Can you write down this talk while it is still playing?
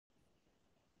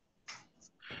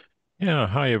Yeah,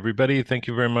 hi everybody. Thank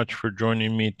you very much for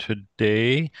joining me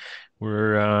today.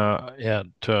 We're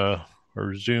at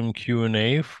our Zoom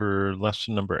Q&A for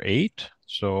lesson number 8.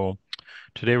 So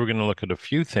today we're going to look at a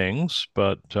few things,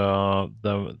 but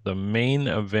the main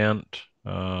event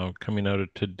coming out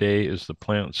of today is the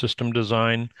plant system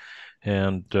design,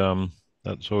 and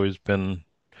that's always been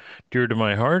dear to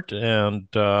my heart, and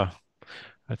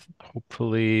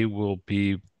hopefully we'll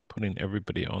be putting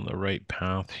everybody on the right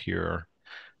path here.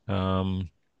 Um,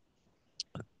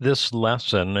 this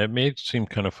lesson, it may seem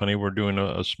kind of funny. We're doing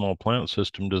a small plant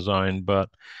system design, but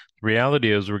the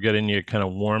reality is we're getting you kind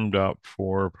of warmed up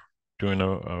for doing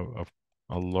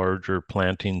a larger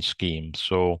planting scheme.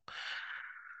 So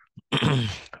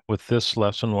with this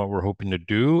lesson, what we're hoping to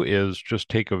do is just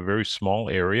take a very small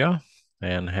area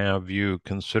and have you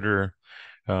consider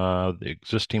the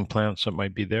existing plants that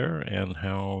might be there and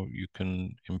how you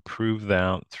can improve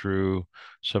that through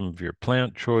some of your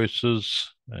plant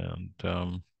choices.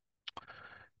 And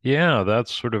yeah,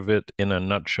 that's sort of it in a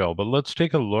nutshell. But let's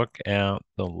take a look at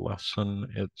the lesson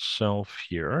itself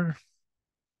here.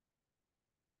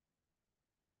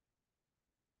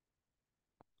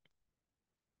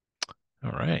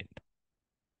 All right.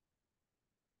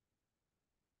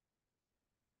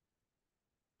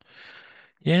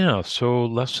 Yeah, so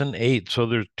lesson 8. So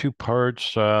there's two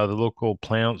parts. The local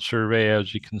plant survey,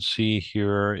 as you can see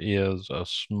here, is a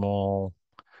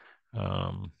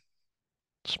um,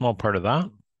 small part of that.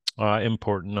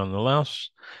 Important nonetheless,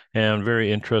 and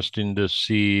very interesting to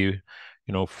see,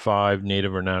 5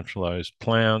 native or naturalized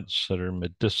plants that are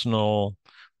medicinal,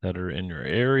 that are in your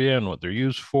area and what they're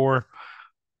used for.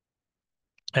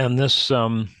 And this,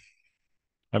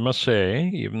 I must say,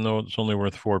 even though it's only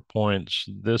worth 4 points,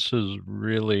 this has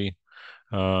really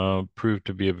proved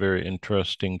to be a very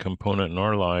interesting component in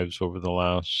our lives over the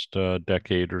last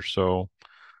decade or so.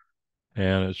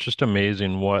 And it's just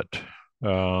amazing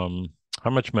how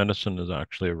much medicine is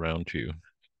actually around you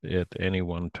at any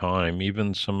one time.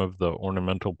 Even some of the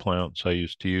ornamental plants I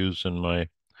used to use in my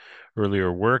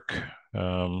earlier work,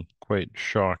 quite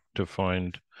shocked to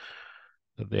find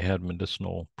that they had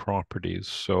medicinal properties.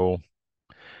 So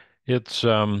it's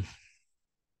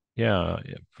yeah,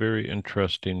 very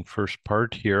interesting first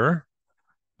part here.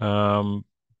 Um,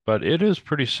 but it is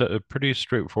pretty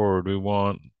straightforward. We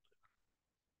want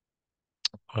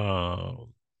uh,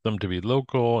 them to be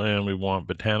local, and we want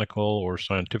botanical or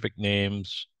scientific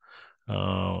names,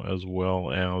 as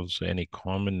well as any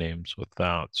common names with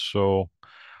that. So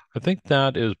I think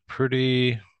that is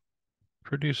pretty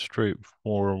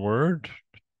straightforward.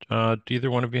 Do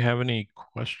either one of you have any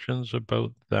questions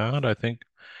about that? I think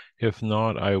if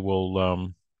not, I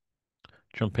will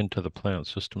jump into the plant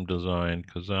system design,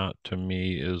 because that to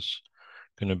me is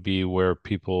going to be where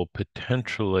people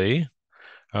potentially,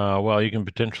 well, you can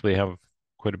potentially have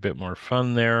quite a bit more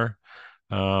fun there,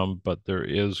 but there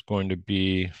is going to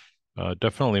be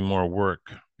definitely more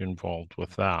work involved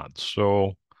with that.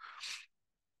 So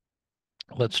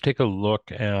let's take a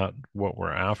look at what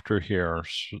we're after here.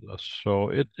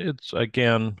 So it's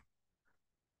again,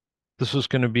 this is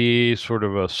going to be sort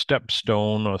of a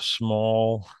stepstone, a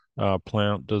small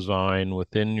plant design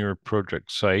within your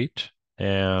project site.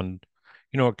 And,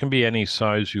 it can be any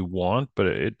size you want, but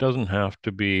it doesn't have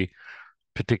to be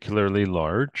particularly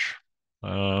large.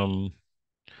 Um,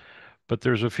 but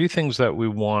there's a few things that we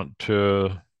want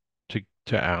to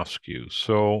ask you.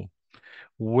 So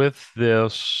with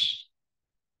this,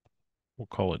 we'll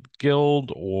call it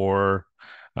guild or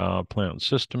plant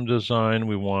system design,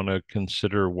 we want to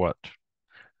consider what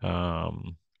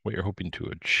you're hoping to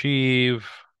achieve.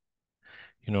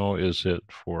 Is it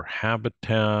for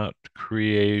habitat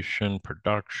creation,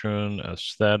 production,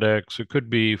 aesthetics? It could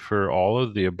be for all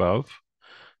of the above.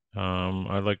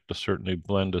 I like to certainly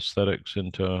blend aesthetics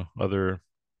into other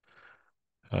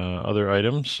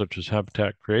items such as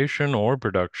habitat creation or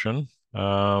production.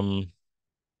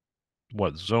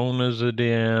 What zone is it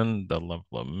in? The level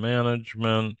of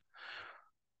management.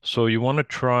 So you want to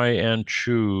try and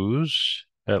choose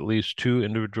at least 2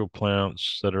 individual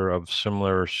plants that are of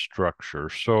similar structure.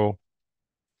 So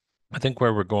I think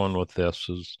where we're going with this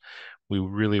is we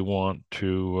really want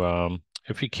to,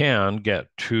 if you can, get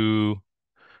 2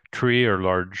 tree or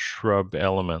large shrub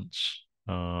elements,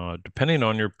 depending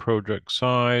on your project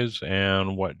size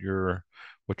and what you're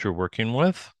working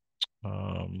with.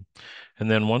 Um, and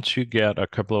then once you get a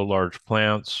couple of large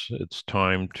plants, it's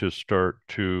time to start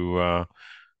to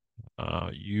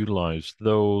utilize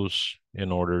those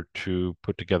in order to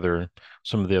put together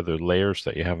some of the other layers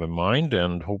that you have in mind.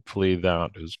 And hopefully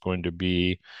that is going to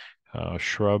be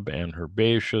shrub and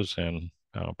herbaceous and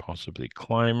possibly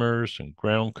climbers and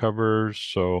ground covers.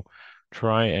 So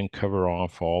try and cover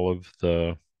off all of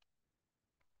the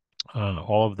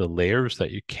layers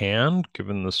that you can,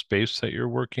 given the space that you're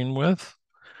working with.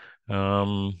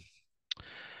 Um,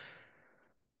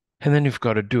 and then you've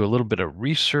got to do a little bit of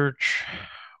research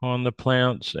on the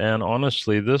plants. And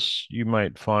honestly, this you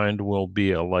might find will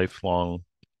be a lifelong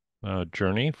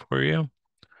journey for you.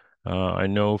 I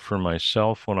know for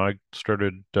myself, when I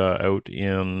started out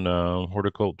in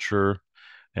horticulture,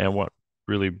 and what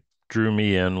really drew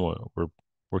me in were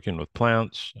working with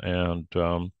plants, and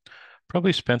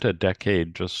probably spent a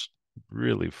decade just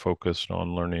really focused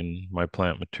on learning my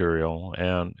plant material.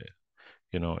 And,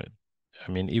 you know,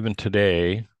 I mean, even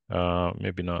today,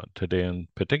 maybe not today in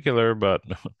particular, but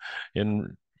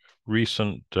in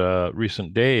recent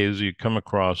days, you come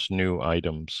across new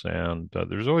items, and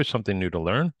there's always something new to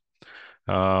learn.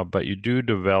 But you do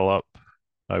develop,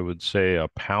 I would say, a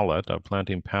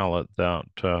planting palette that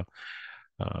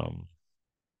um,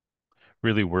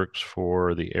 really works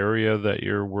for the area that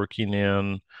you're working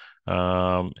in.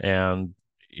 And,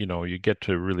 you get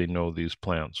to really know these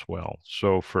plants well.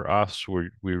 So for us, we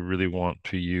really want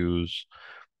to use,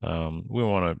 we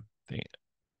want to,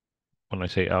 when I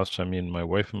say us, I mean my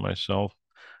wife and myself.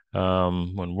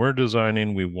 When we're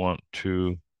designing, we want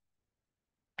to,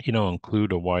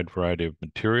 include a wide variety of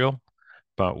material,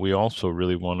 but we also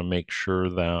really want to make sure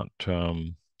that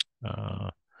uh,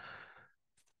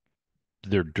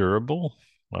 they're durable.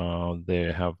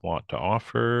 They have a lot to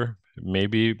offer.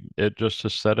 Maybe it just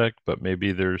aesthetic, but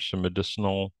maybe there's some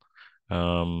medicinal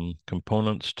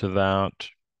components to that,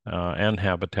 and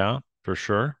habitat for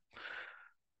sure.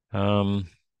 Um,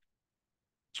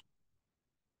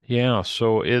 yeah,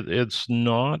 so it's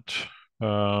not.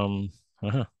 Um,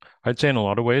 I'd say in a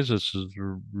lot of ways, this is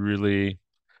really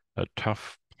a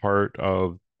tough part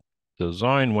of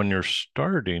design when you're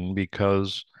starting,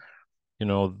 because a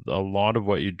lot of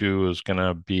what you do is going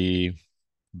to be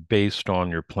based on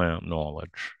your plant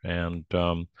knowledge. And,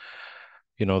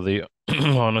 the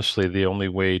honestly, the only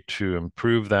way to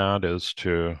improve that is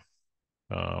to,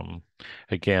 um,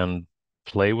 again,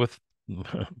 play with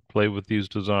play with these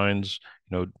designs,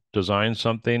 design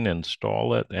something,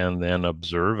 install it, and then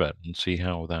observe it and see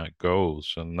how that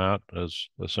goes. And that is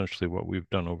essentially what we've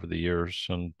done over the years.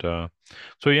 And so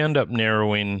you end up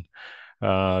narrowing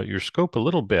your scope a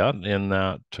little bit in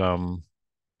that some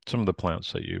of the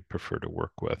plants that you prefer to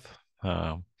work with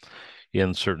uh,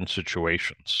 in certain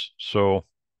situations. So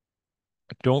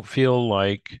don't feel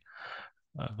like,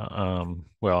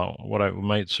 well, what I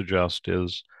might suggest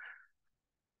is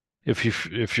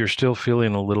if you're still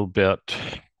feeling a little bit,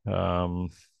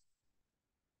 um,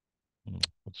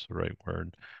 what's the right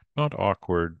word? Not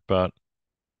awkward, but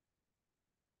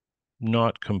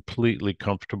not completely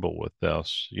comfortable with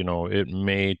this, it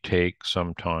may take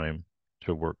some time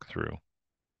to work through.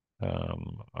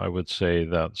 I would say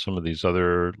that some of these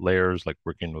other layers, like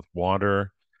working with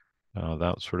water,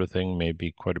 that sort of thing, may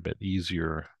be quite a bit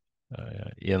easier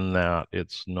in that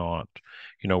it's not,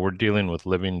 we're dealing with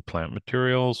living plant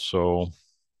materials. So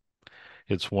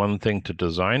it's one thing to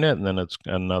design it, and then it's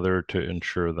another to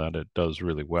ensure that it does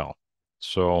really well.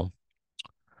 So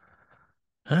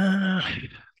uh,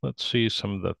 let's see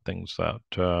some of the things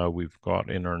that we've got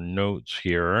in our notes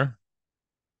here.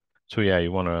 So yeah,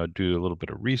 you want to do a little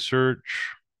bit of research.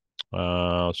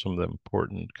 Some of the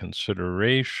important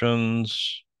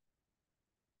considerations.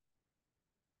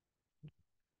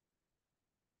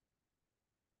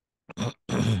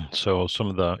 So some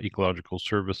of the ecological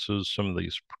services some of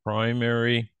these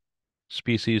primary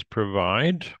species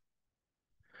provide.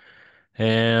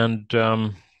 And,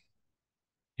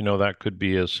 that could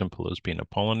be as simple as being a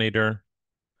pollinator.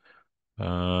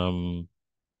 Um,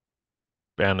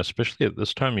 and especially at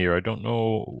this time of year, I don't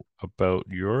know about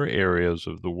your areas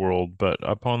of the world, but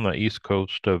up on the east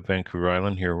coast of Vancouver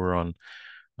Island here, we're on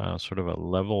sort of a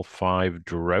level 5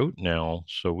 drought now.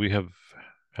 So we haven't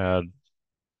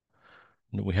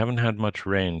had much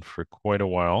rain for quite a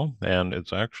while, and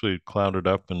it's actually clouded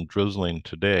up and drizzling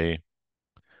today.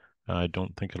 I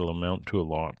don't think it'll amount to a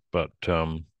lot, but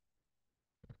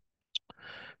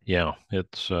yeah,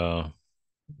 it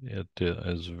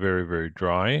is very, very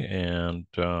dry, and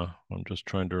I'm just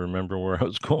trying to remember where I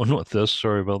was going with this.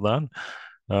 Sorry about that.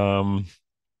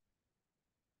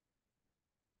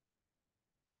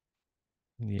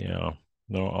 Yeah,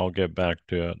 no, I'll get back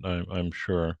to it. I'm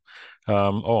sure.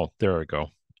 Oh, there we go.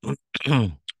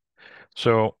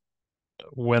 So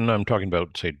when I'm talking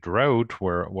about, say, drought,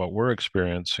 where what we're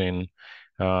experiencing,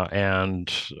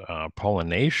 and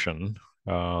pollination,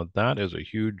 that is a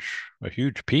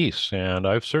huge piece. And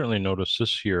I've certainly noticed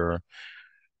this year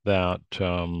that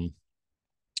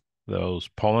those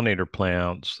pollinator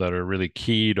plants that are really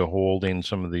key to holding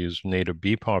some of these native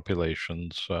bee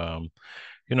populations,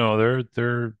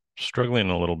 they're struggling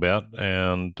a little bit,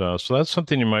 and so that's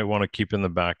something you might want to keep in the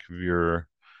back of your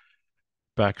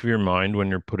mind when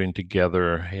you're putting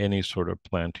together any sort of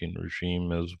planting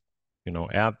regime. Is,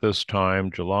 at this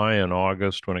time, July and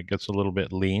August, when it gets a little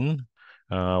bit lean,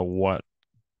 what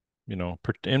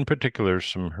in particular,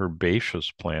 some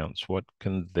herbaceous plants, what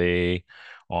can they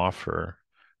offer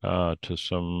to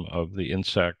some of the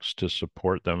insects to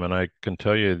support them? And I can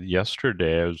tell you,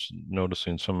 yesterday I was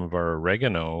noticing some of our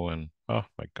oregano, and oh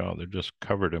my God, they're just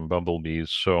covered in bumblebees.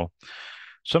 So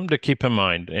something to keep in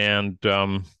mind. And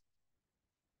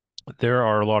there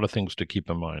are a lot of things to keep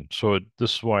in mind. So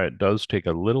this is why it does take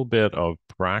a little bit of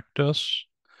practice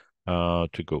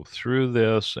to go through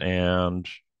this. And,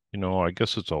 I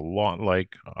guess it's a lot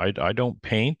like I don't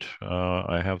paint.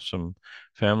 I have some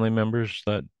family members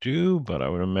that do, but I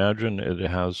would imagine it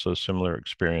has a similar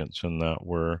experience in that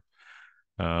we're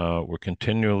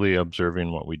continually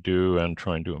observing what we do and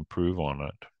trying to improve on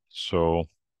it. So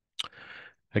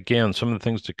again, some of the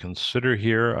things to consider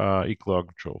here,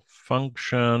 ecological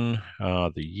function,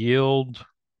 the yield,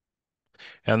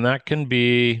 and that can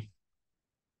be,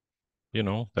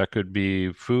 that could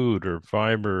be food or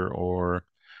fiber, or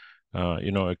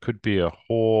it could be a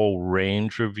whole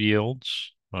range of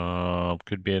yields.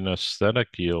 Could be an aesthetic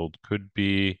yield, could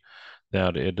be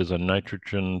that it is a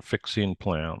nitrogen fixing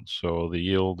plant, so the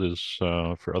yield is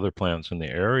for other plants in the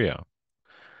area.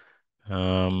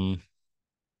 Why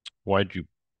do you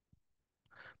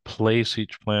place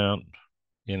each plant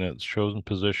in its chosen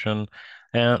position?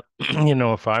 And,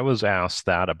 if I was asked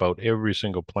that about every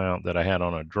single plant that I had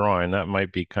on a drawing, that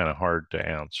might be kind of hard to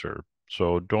answer.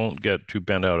 So don't get too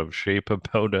bent out of shape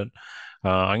about it.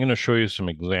 I'm going to show you some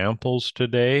examples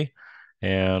today.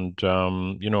 And, a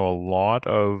lot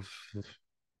of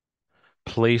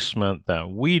placement that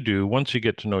we do, once you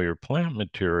get to know your plant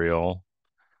material,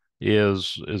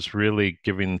 is really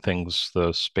giving things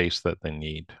the space that they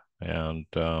need. And,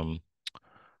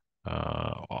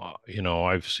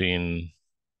 I've seen,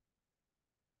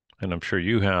 and I'm sure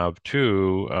you have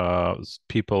too,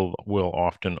 people will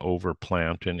often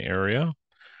overplant an area.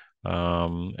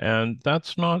 And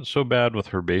that's not so bad with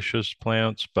herbaceous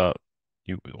plants, but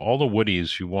all the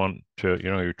woodies you want to,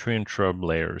 your tree and shrub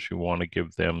layers, you want to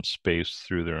give them space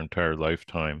through their entire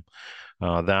lifetime.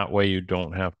 That way you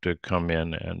don't have to come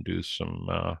in and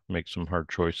make some hard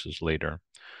choices later.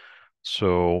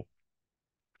 So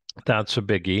that's a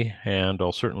biggie, and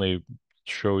I'll certainly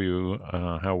show you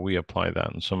how we apply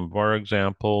that in some of our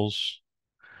examples.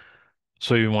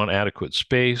 So you want adequate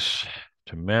space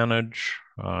to manage,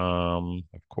 of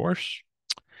course.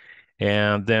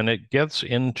 And then it gets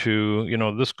into,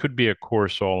 this could be a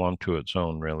course all onto its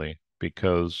own, really,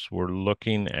 because we're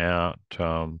looking at,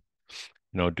 do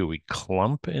we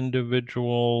clump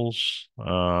individuals?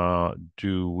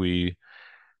 Do we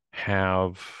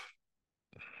have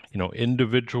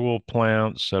individual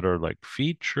plants that are like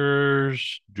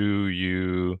features? Do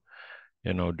you,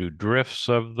 do drifts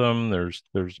of them? There's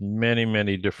many,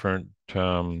 many different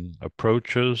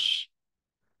approaches.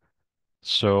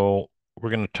 So we're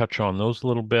going to touch on those a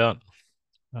little bit.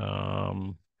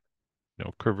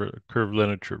 Curved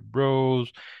linear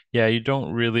rows. Yeah, you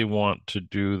don't really want to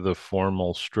do the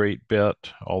formal straight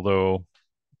bit, although,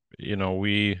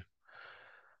 we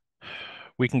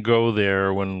can go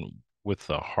there with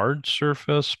the hard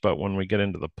surface, but when we get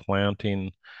into the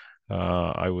planting,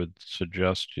 I would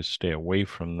suggest you stay away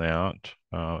from that.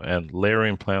 And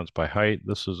layering plants by height,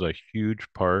 this is a huge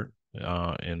part,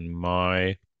 in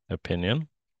my opinion,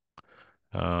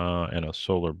 and a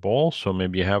solar bowl. So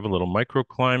maybe you have a little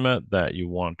microclimate that you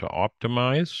want to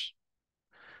optimize.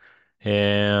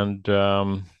 And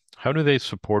how do they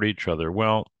support each other?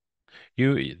 Well,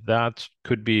 that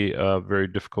could be very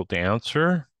difficult to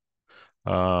answer.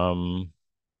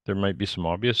 There might be some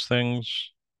obvious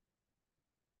things,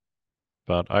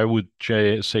 but I would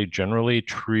say generally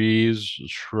trees,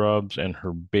 shrubs, and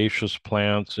herbaceous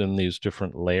plants in these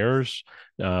different layers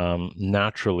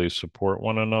naturally support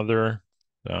one another.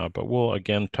 But we'll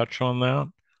again touch on that.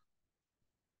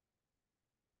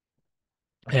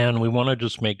 And we want to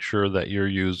just make sure that you're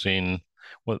using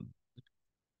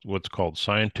what's called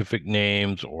scientific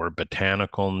names or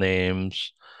botanical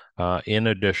names in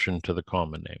addition to the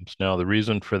common names. Now, the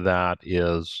reason for that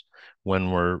is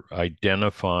when we're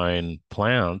identifying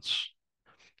plants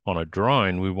on a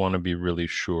drawing, we want to be really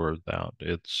sure that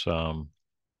it's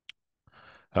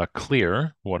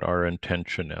clear what our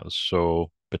intention is.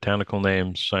 So botanical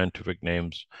names, scientific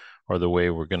names are the way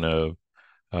we're going to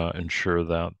ensure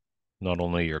that not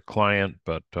only your client,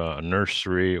 but a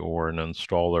nursery or an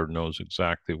installer knows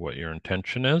exactly what your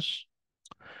intention is.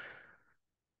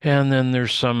 And then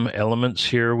there's some elements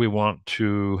here. We want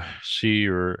to see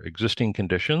your existing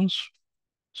conditions.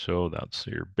 So that's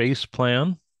your base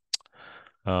plan.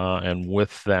 And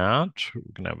with that, we're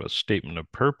going to have a statement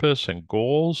of purpose and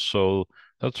goals. So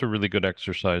that's a really good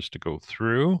exercise to go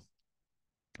through.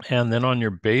 And then on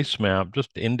your base map,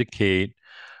 just indicate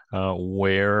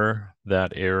where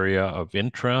that area of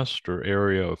interest or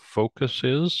area of focus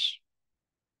is.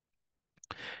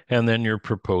 And then your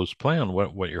proposed plan,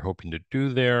 what you're hoping to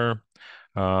do there,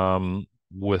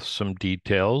 with some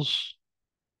details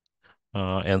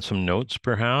and some notes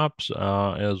perhaps,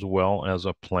 as well as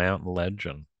a plant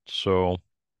legend. So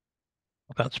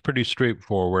that's pretty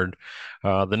straightforward.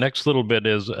 The next little bit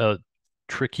is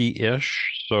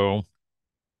tricky-ish. So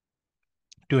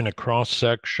doing a cross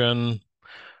section,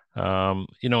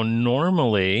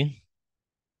 normally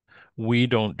we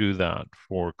don't do that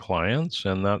for clients,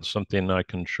 and that's something I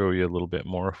can show you a little bit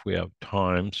more if we have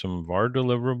time, some of our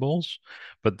deliverables.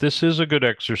 But this is a good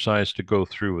exercise to go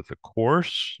through with the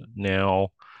course. Now,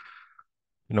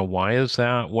 why is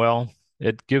that? Well,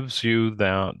 it gives you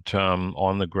that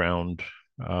on the ground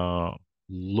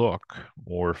look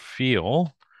or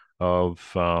feel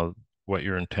of what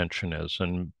your intention is.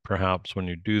 And perhaps when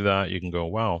you do that, you can go,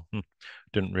 wow,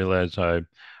 didn't realize I've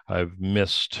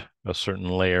missed a certain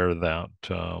layer that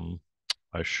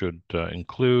I should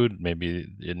include.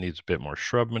 Maybe it needs a bit more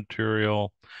shrub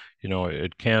material.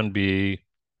 It can be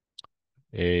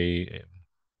a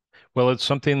well, it's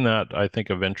something that I think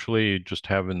eventually you just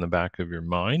have in the back of your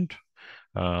mind,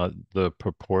 the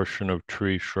proportion of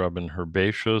tree, shrub, and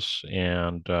herbaceous,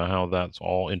 and how that's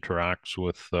all interacts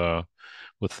with the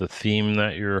theme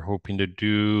that you're hoping to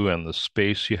do and the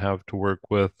space you have to work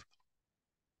with,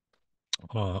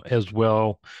 as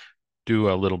well. Do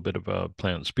a little bit of a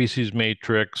plant species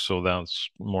matrix, so that's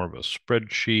more of a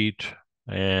spreadsheet,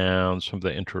 and some of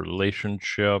the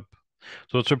interrelationship.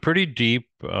 So it's a pretty deep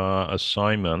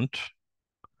assignment.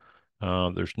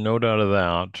 There's no doubt of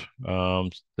that.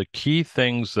 The key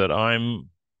things that I'm,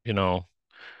 you know,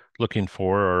 looking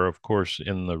for are, of course,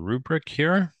 in the rubric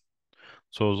here.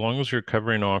 So as long as you're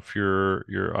covering off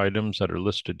your items that are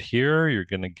listed here, you're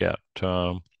going to get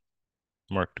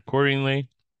marked accordingly.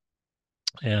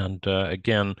 And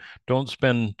again, don't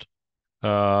spend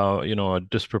a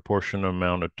disproportionate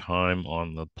amount of time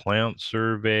on the plant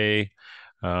survey.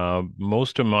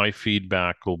 Most of my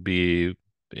feedback will be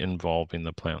involving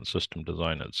the plant system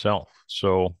design itself.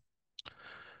 So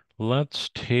let's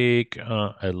take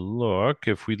a look.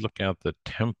 If we look at the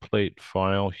template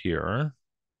file here,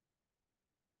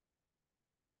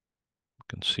 you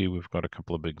can see we've got a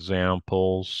couple of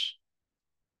examples.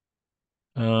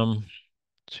 Let's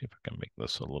see if I can make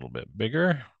this a little bit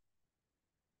bigger.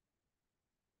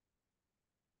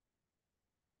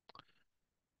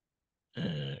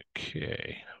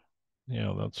 Okay.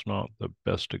 Yeah, that's not the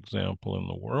best example in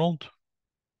the world.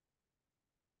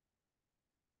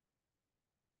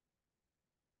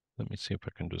 Let me see if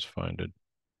I can just find it.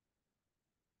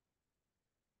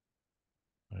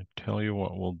 I tell you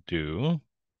what we'll do.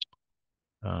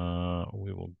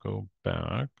 We will go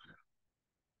back.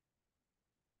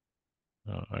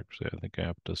 Actually, I think I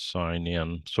have to sign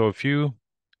in. So I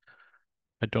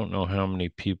don't know how many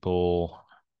people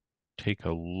take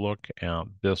a look at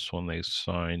this when they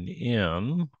sign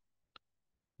in.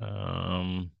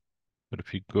 But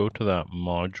if you go to that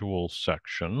module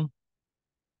section,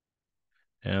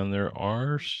 and there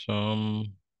are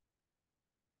some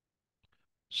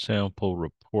sample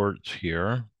reports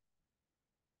here.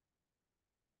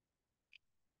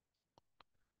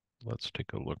 Let's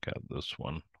take a look at this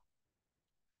one.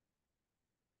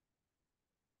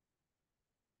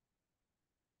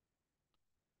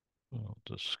 I'll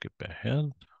just skip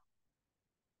ahead.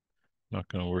 Not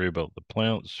going to worry about the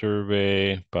plant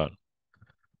survey, but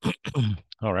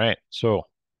all right. So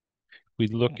we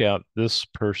look at this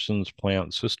person's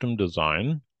plant system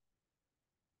design.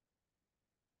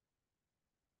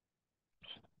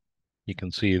 You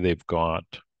can see they've got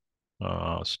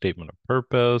a statement of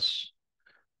purpose.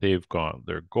 They've got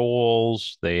their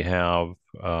goals. They have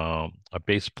a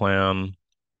base plan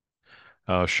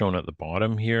shown at the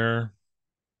bottom here,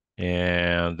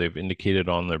 and they've indicated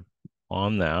on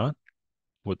that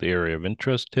what the area of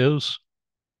interest is.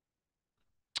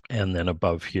 And then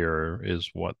above here is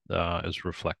what is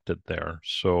reflected there.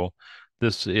 So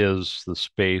this is the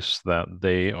space that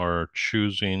they are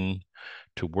choosing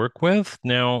to work with.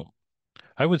 Now,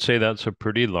 I would say that's a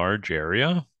pretty large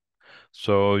area.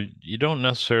 So you don't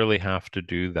necessarily have to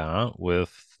do that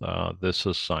with this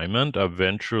assignment.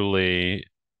 Eventually,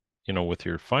 with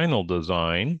your final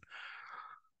design,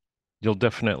 you'll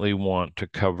definitely want to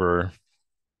cover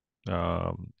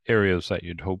areas that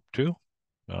you'd hope to,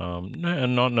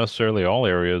 and not necessarily all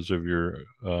areas of your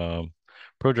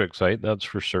project site, that's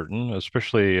for certain.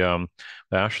 Especially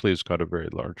Ashley's got a very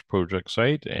large project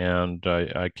site, and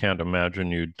I can't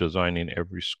imagine you designing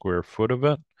every square foot of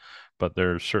it, but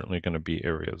there's certainly going to be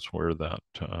areas where that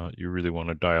you really want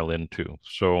to dial into.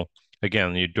 So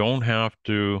again, you don't have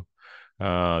to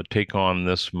take on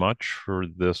this much for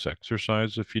this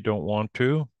exercise if you don't want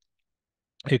to.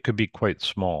 It could be quite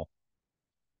small.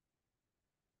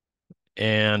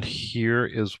 And here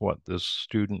is what this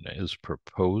student is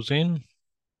proposing.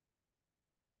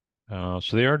 So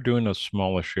they are doing a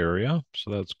smallish area,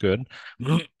 so that's good.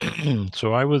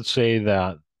 So I would say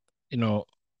that, you know,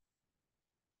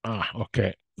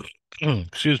 okay,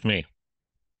 excuse me,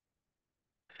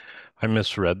 I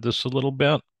misread this a little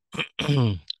bit.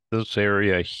 This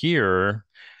area here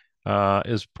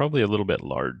is probably a little bit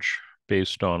large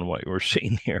based on what we're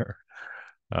seeing here.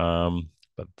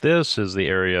 But this is the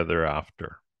area they're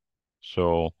after.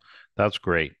 So that's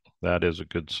great. That is a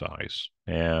good size.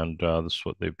 And this is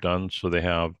what they've done. So they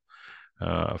have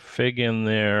a fig in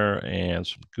there and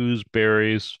some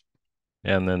gooseberries,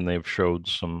 and then they've showed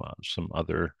some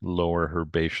other lower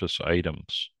herbaceous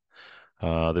items.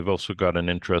 They've also got an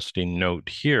interesting note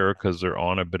here because they're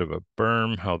on a bit of a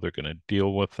berm, how they're going to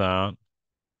deal with that.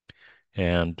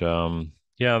 And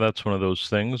yeah, that's one of those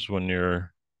things when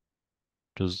you're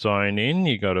designing,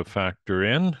 you got to factor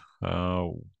in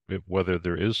whether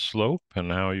there is slope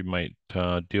and how you might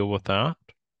deal with that.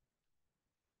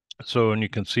 So, and you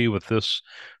can see with this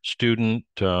student,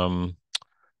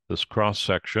 this cross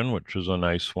section, which is a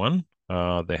nice one.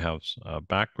 They have a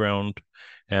background,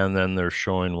 and then they're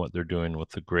showing what they're doing with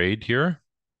the grade here.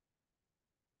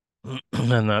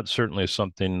 And that's certainly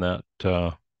something that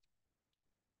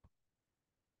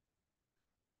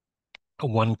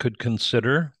one could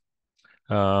consider.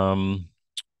 Um,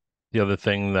 the other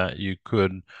thing that you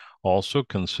could also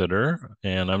consider,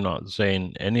 and I'm not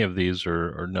saying any of these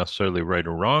are necessarily right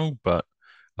or wrong, but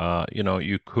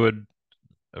you could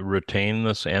retain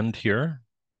this end here,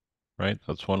 right?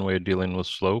 That's one way of dealing with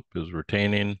slope is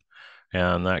retaining,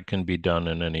 and that can be done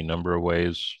in any number of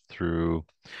ways through,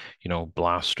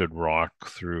 blasted rock,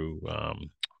 through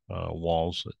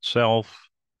walls itself.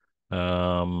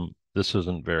 This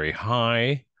isn't very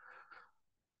high.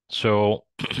 So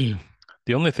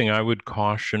the only thing I would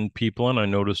caution people, and I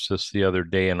noticed this the other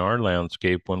day in our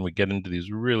landscape, when we get into these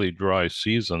really dry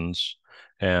seasons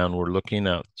and we're looking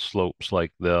at slopes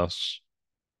like this,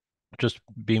 just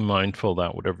be mindful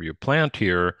that whatever you plant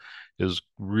here is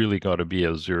really got to be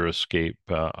a xeriscape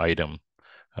item.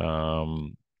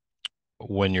 Um,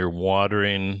 when you're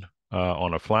watering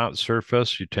on a flat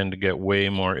surface, you tend to get way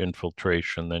more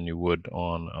infiltration than you would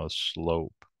on a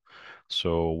slope.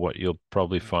 So what you'll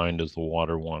probably find is the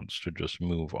water wants to just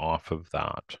move off of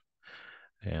that.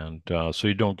 And so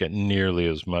you don't get nearly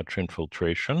as much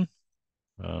infiltration.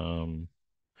 Um,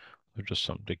 just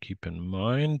something to keep in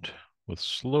mind with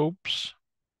slopes.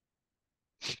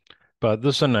 But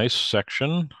this is a nice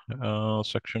section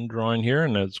drawing here,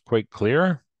 and it's quite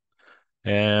clear.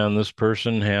 And this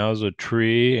person has a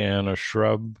tree and a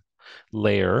shrub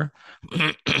layer.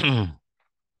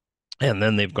 And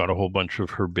then they've got a whole bunch of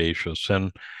herbaceous.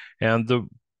 And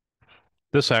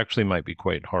this actually might be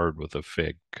quite hard with a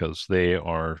fig because they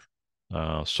are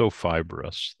so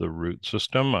fibrous, the root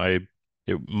system.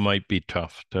 It might be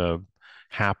tough to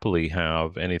happily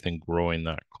have anything growing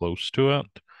that close to it.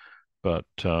 But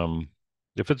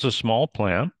if it's a small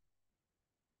plant,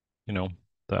 you know,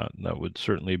 that would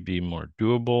certainly be more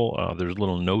doable. There's a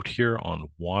little note here on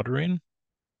watering,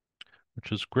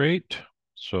 which is great.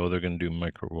 So they're going to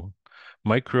do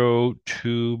micro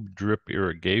tube drip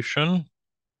irrigation.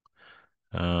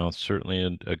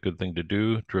 Certainly a good thing to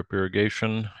do, drip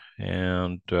irrigation.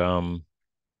 And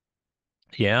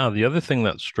yeah, the other thing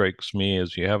that strikes me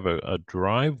is you have a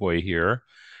driveway here,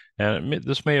 and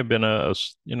this may have been an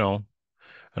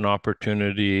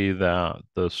opportunity that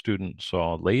the student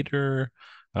saw later,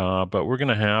 but we're going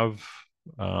to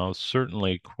have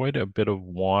certainly quite a bit of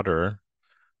water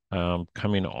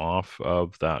coming off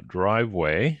of that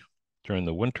driveway during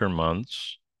the winter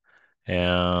months.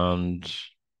 And,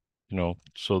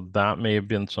 so that may have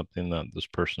been something that this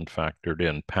person factored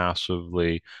in,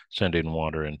 passively sending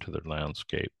water into their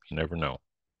landscape. You never know.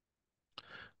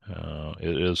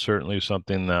 It is certainly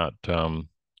something that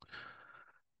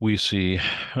we see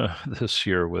this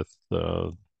year with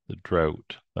the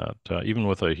drought. that even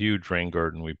with a huge rain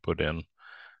garden we put in,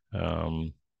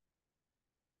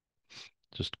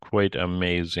 just quite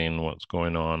amazing what's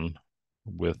going on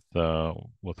with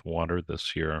water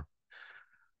this year.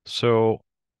 So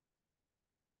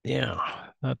yeah,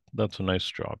 that's a nice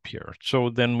job here.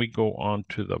 So then we go on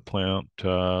to the plant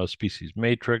species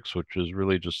matrix, which is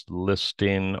really just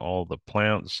listing all the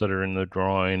plants that are in the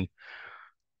drawing,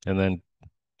 and then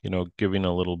giving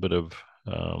a little bit of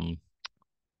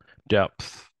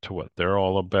depth to what they're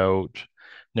all about.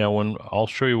 Now, when I'll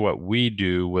show you what we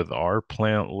do with our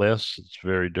plant lists, it's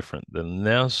very different than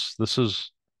this. This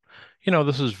is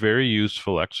very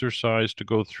useful exercise to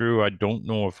go through. I don't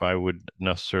know if I would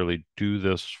necessarily do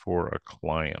this for a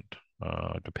client,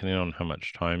 depending on how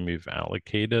much time you've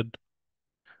allocated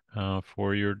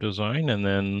for your design, and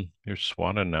then your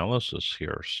SWOT analysis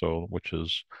here, so which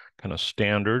is kind of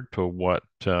standard to what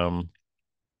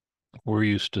we're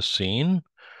used to seeing.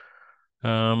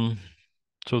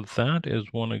 So that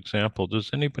is one example.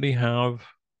 Does anybody have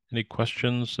any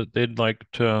questions that they'd like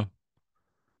to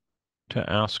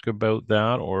ask about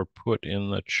that or put in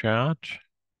the chat?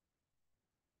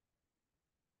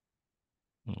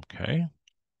 Okay,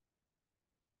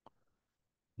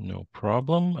 no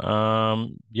problem.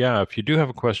 Yeah, if you do have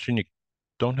a question, you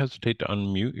don't hesitate to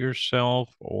unmute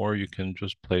yourself, or you can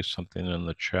just place something in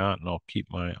the chat and I'll keep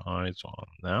my eyes on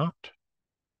that.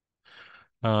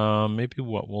 Maybe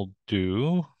what we'll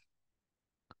do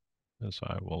is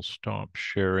I will stop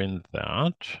sharing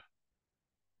that.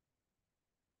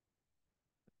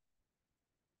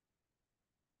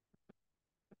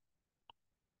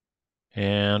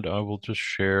 And I will just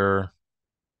share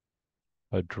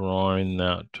a drawing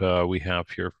that we have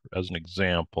here as an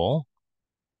example.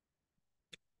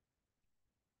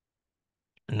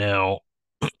 Now,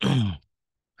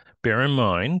 bear in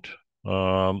mind,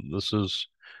 this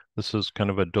is kind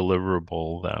of a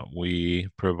deliverable that we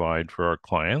provide for our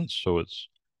clients. So it's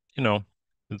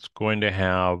going to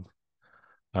have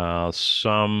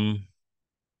some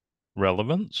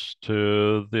relevance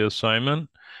to the assignment,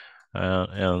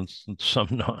 and some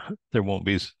not. There won't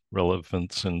be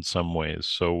relevance in some ways.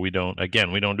 So we don't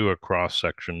do a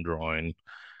cross-section drawing.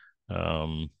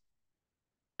 Don't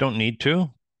need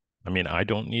to. I mean, I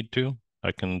don't need to.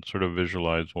 I can sort of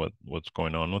visualize what's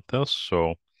going on with this.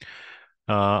 So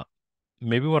uh,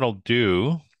 maybe what I'll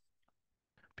do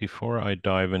before I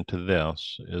dive into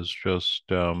this is just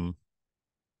give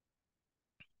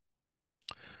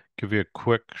you a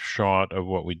quick shot of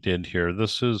what we did here.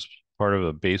 This is part of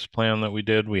a base plan that we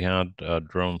did. We had a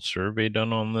drone survey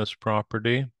done on this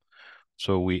property.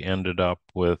 So we ended up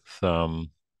with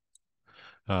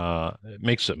it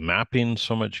makes it mapping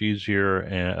so much easier,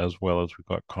 as well as we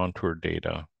got contour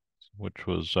data, which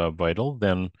was vital.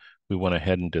 Then we went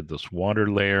ahead and did this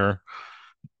water layer.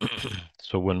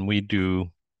 So when we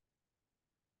do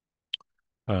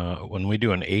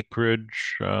an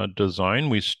acreage design,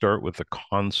 we start with a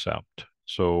concept.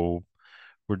 So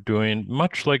we're doing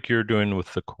much like you're doing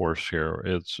with the course here.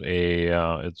 It's a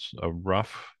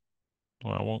rough.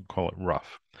 Well, I won't call it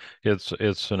rough.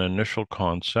 It's an initial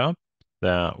concept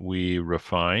that we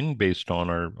refine based on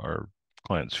our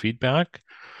client's feedback.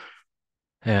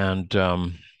 And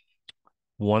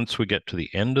once we get to the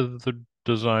end of the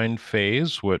design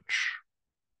phase, which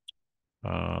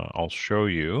I'll show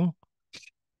you,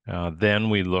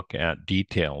 then we look at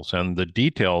details. And the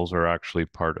details are actually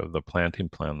part of the planting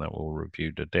plan that we'll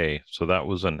review today. So that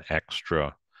was an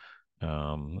extra,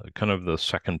 kind of the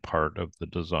second part of the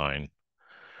design.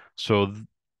 So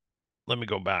let me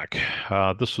go back.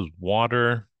 This is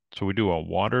water. So we do a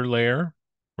water layer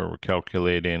where we're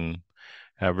calculating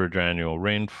average annual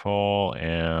rainfall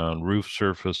and roof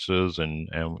surfaces. And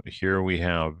here we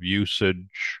have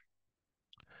usage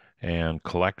and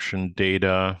collection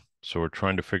data. So we're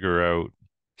trying to figure out,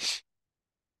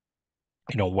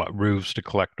 what roofs to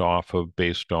collect off of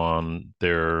based on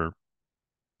their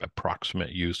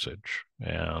approximate usage.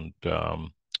 And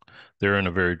they're in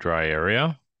a very dry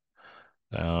area.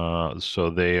 So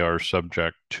they are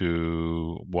subject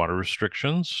to water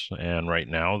restrictions, and right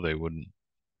now they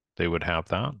would have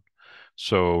that.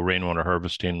 So rainwater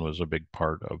harvesting was a big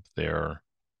part of their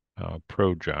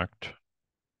project.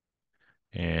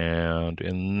 And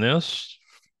in this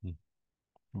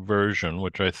version,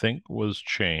 which I think was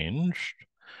changed,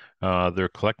 they're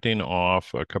collecting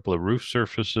off a couple of roof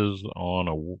surfaces on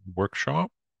a workshop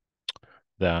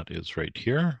that is right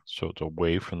here. So it's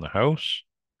away from the house.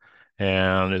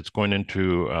 And it's going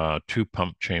into two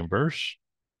pump chambers,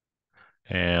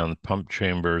 and pump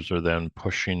chambers are then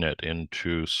pushing it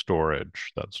into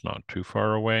storage that's not too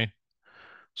far away.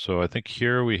 So I think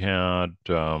here we had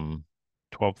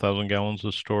 12,000 gallons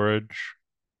of storage.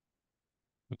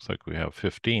 Looks like we have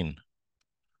 15.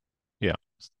 Yeah.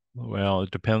 Well,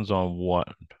 it depends on what.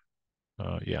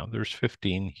 Yeah, there's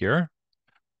 15 here.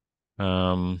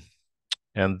 And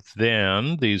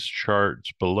then these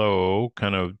charts below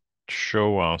kind of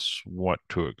show us what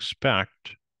to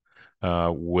expect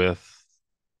with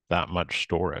that much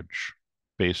storage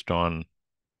based on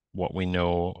what we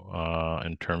know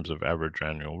in terms of average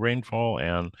annual rainfall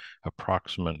and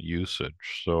approximate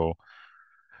usage. So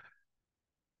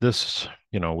this,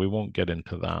 we won't get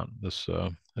into that. This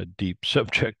a deep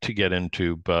subject to get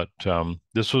into, but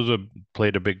this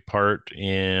played a big part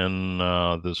in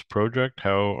this project.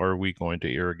 How are we going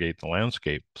to irrigate the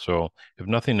landscape? So if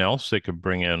nothing else, they could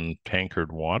bring in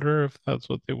tankered water if that's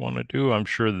what they want to do. I'm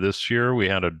sure this year we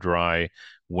had a dry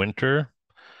winter,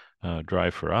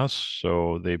 dry for us,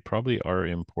 so they probably are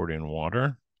importing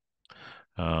water.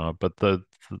 But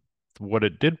what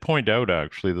it did point out,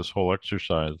 actually, this whole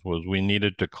exercise was we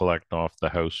needed to collect off the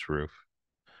house roof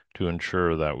to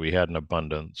ensure that we had an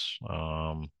abundance.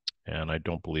 And I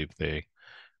don't believe they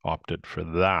opted for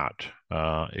that.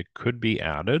 It could be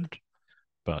added,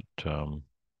 but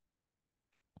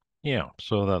yeah,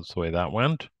 so that's the way that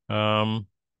went. We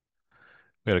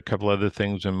had a couple other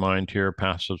things in mind here,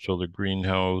 passive solar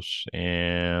greenhouse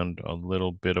and a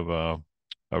little bit of a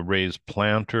raised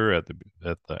planter at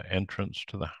the entrance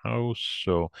to the house.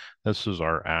 So this is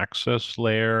our access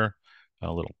layer,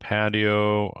 a little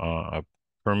patio, a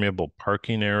permeable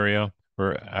parking area.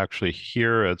 Or actually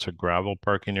here it's a gravel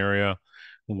parking area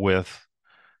with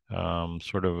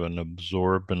sort of an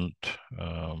absorbent,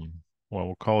 well,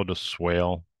 we'll call it a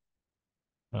swale.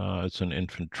 It's an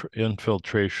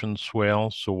infiltration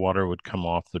swale, so water would come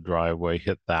off the driveway,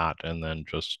 hit that, and then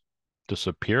just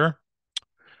disappear.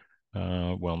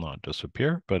 Well, not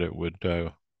disappear, but it would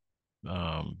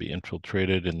be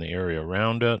infiltrated in the area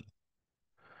around it.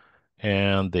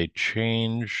 And they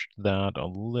changed that a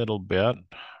little bit.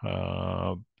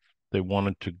 They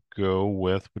wanted to go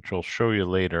with, which I'll show you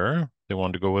later, they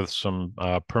wanted to go with some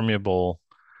permeable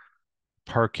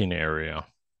parking area,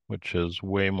 which is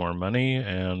way more money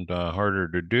and harder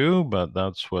to do, but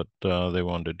that's what they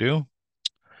wanted to do.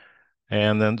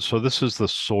 And then, so this is the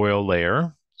soil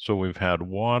layer. So we've had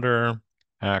water,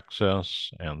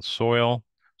 access, and soil.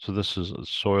 So this is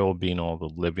soil being all the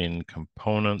living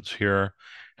components here,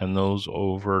 and those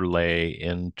overlay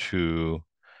into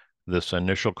this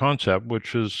initial concept,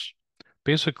 which is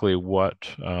basically what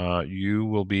you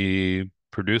will be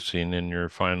producing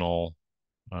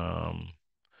um,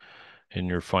 in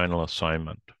your final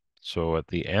assignment. So at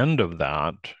the end of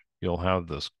that, you'll have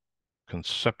this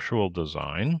conceptual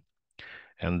design.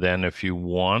 And then if you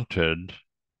wanted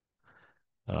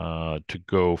to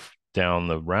go down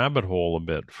the rabbit hole a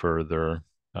bit further,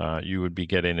 you would be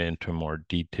getting into more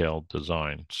detailed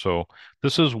design. So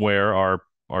this is where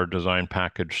our design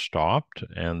package stopped.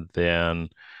 And then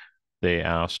they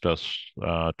asked us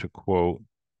to quote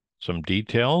some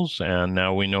details, and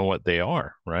now we know what they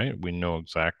are, right? We know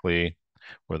exactly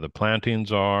where the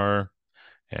plantings are,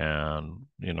 and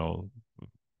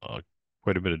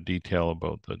quite a bit of detail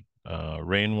about the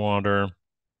rainwater.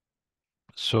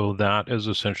 So that is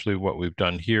essentially what we've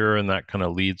done here, and that kind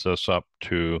of leads us up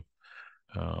to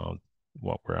uh,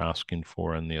 what we're asking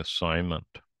for in the assignment.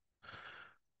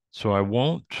 So I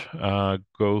won't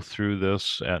go through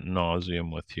this ad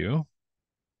nauseum with you,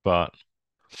 but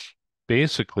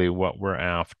basically what we're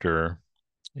after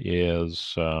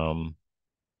is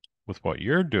with what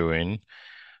you're doing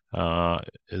uh,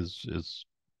 is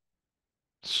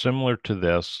similar to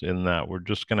this in that we're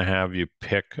just going to have you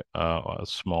pick a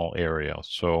small area.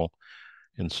 So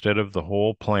instead of the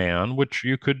whole plan, which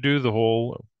you could do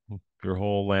your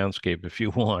whole landscape if you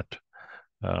want,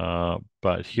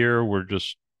 but here we're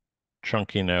just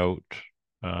chunking out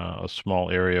a small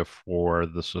area for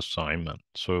this assignment.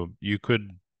 So you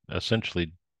could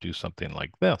essentially do something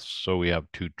like this. So we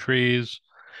have 2 trees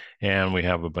and we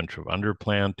have a bunch of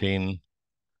underplanting.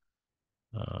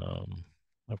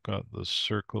 I've got the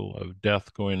circle of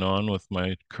death going on with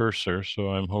my cursor,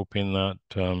 so I'm hoping that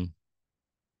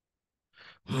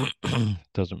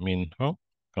doesn't mean, oh,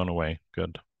 gone away.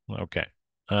 Good. Okay.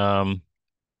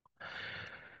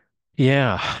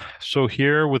 Yeah, so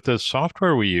here with the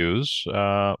software we use,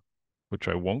 which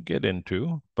I won't get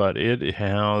into, but it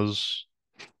has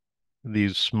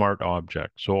these smart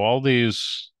objects. So all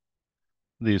these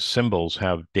symbols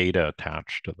have data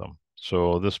attached to them.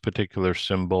 So this particular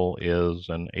symbol is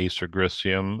an Acer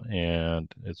Griseum, and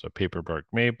it's a paperbark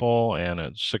maple, and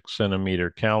it's 6 centimeter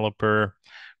caliper,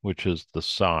 which is the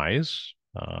size,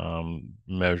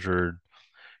 measured,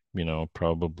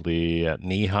 probably at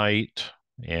knee height.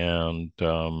 And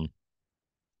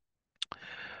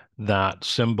that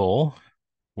symbol,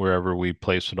 wherever we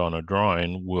place it on a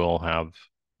drawing, will have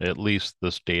at least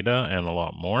this data and a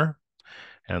lot more.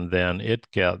 And then it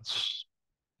gets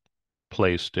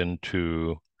placed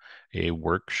into a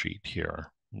worksheet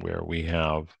here where we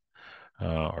have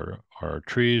our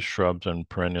trees, shrubs, and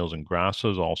perennials and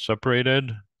grasses all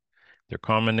separated, their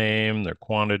common name, their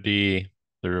quantity,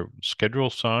 their schedule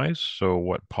size, so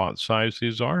what pot size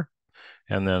these are,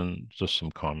 and then just some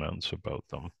comments about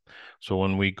them. So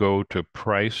when we go to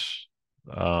price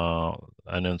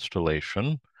an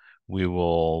installation, we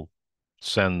will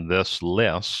send this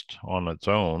list on its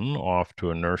own off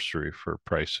to a nursery for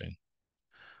pricing.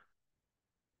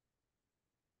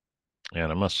 And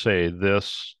I must say,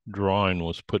 this drawing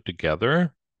was put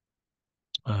together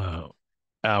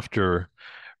after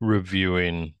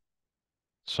reviewing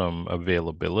some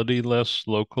availability lists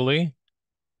locally.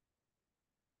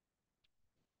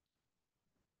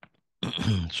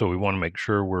 So we want to make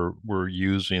sure we're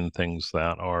using things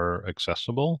that are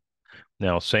accessible.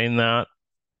 Now, saying that,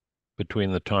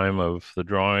 between the time of the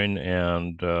drawing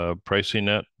and pricing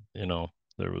it,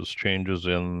 there was changes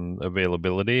in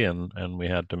availability, and we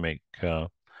had to make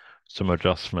some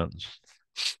adjustments.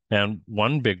 And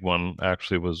one big one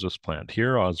actually was this plant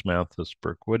here, Osmanthus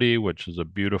burkwoodii, which is a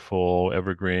beautiful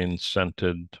evergreen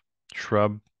scented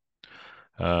shrub.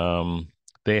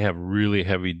 They have really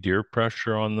heavy deer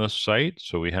pressure on this site,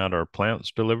 so we had our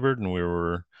plants delivered, and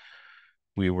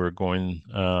we were going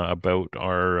about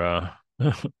our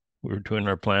we were doing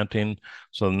our planting.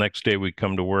 So the next day we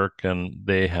come to work, and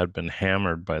they had been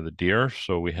hammered by the deer,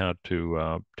 so we had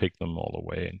to take them all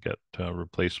away and get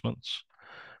replacements.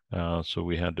 So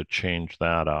we had to change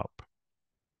that up.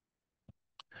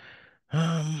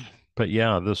 But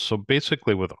yeah, so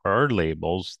basically with our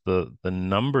labels, the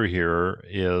number here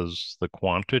is the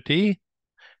quantity,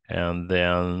 and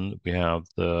then we have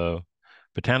the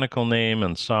botanical name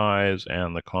and size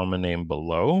and the common name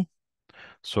below.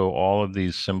 So all of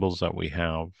these symbols that we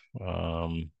have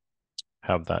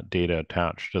that data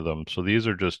attached to them. So these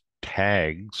are just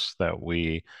tags that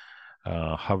we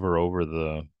hover over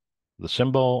the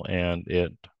symbol, and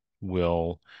it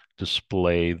will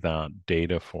display that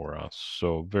data for us.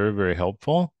 So very, very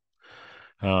helpful.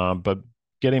 But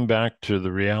getting back to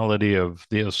the reality of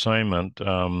the assignment,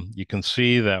 you can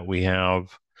see that we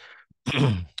have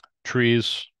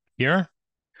trees here,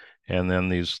 and then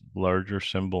these larger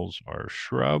symbols are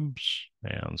shrubs,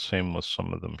 and same with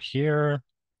some of them here.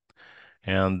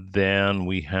 And then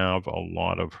we have a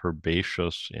lot of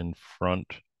herbaceous in front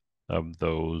of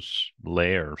those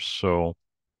layers. So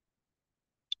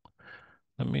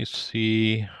let me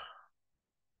see.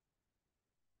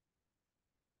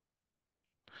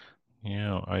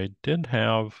 Yeah, I did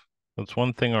have, that's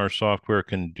one thing our software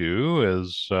can do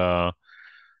is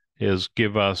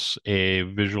give us a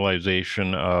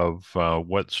visualization of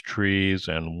what's trees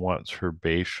and what's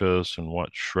herbaceous and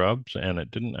what's shrubs, and it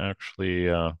didn't actually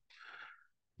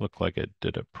look like it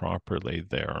did it properly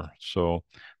there. So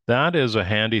that is a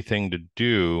handy thing to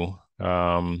do.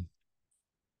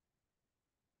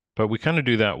 But we kind of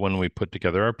do that when we put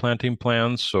together our planting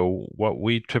plans. So what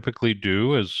we typically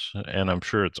do is, and I'm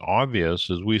sure it's obvious,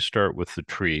 is we start with the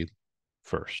tree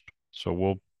first. So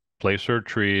we'll place our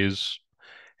trees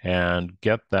and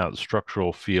get that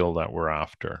structural feel that we're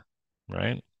after,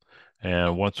 right?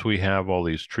 And once we have all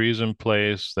these trees in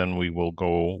place, then we will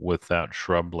go with that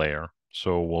shrub layer.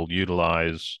 So we'll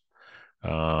utilize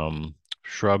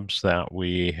shrubs that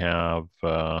we have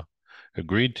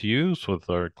agreed to use with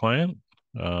our client.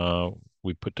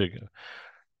 We put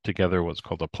together what's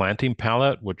called a planting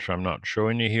palette, which I'm not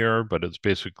showing you here, but it's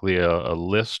basically a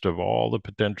list of all the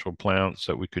potential plants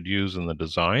that we could use in the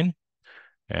design.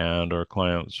 And our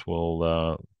clients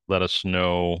will let us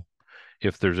know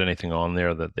if there's anything on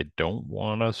there that they don't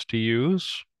want us to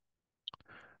use.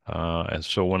 And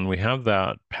so when we have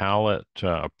that palette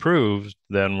approved,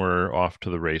 then we're off to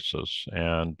the races.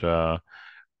 And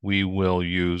we will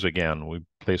use, again, we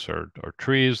place our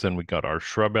trees, then we got our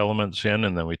shrub elements in,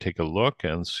 and then we take a look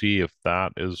and see if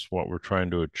that is what we're trying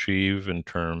to achieve in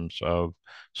terms of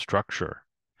structure.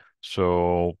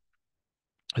 So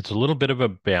it's a little bit of a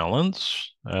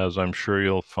balance, as I'm sure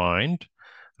you'll find,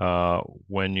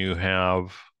 when you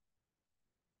have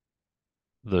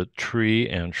the tree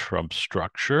and shrub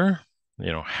structure,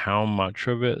 how much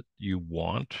of it you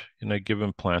want in a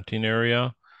given planting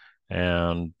area,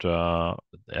 and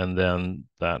then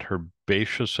that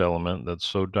herbaceous element that's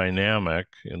so dynamic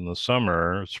in the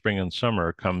summer, spring and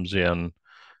summer, comes in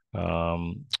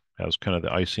as kind of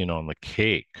the icing on the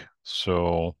cake.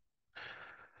 So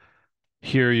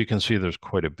Here you can see there's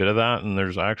quite a bit of that, and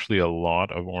there's actually a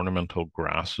lot of ornamental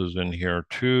grasses in here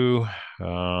too,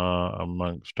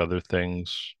 amongst other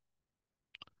things.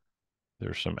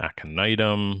 There's some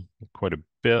aconitum, quite a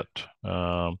bit,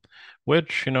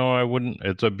 which, I wouldn't,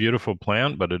 it's a beautiful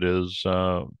plant, but it is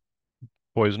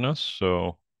poisonous.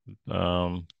 So,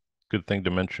 good thing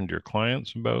to mention to your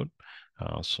clients about.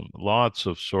 Lots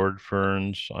of sword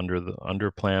ferns under the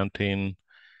underplanting,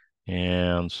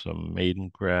 and some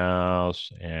maiden grass,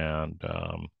 and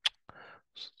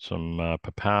some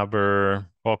papaver,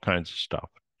 all kinds of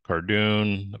stuff.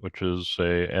 Cardoon, which is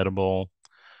a edible,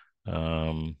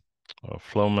 um,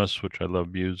 phlomis, which I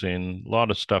love using. A lot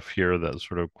of stuff here that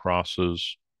sort of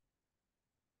crosses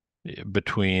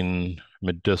between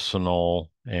medicinal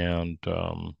and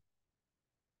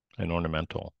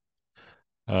ornamental.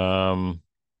 Um,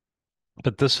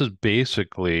 but this is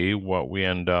basically what we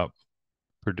end up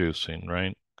producing,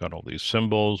 right? Got all these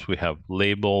symbols, we have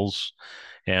labels,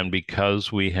 and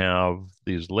because we have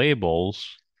these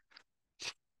labels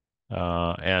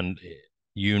and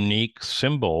unique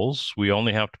symbols, we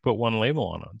only have to put one label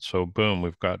on it. So boom,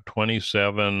 we've got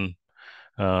 27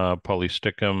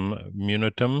 Polysticum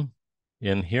munitum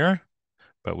in here,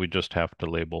 but we just have to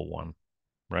label one,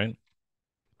 right?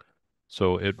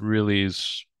 So it really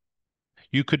is,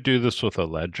 you could do this with a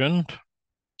legend,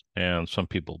 and some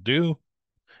people do,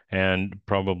 and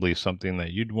probably something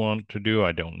that you'd want to do,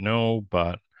 I don't know,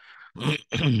 but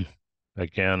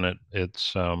again,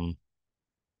 it's a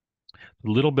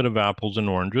little bit of apples and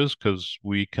oranges because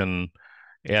we can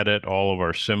edit all of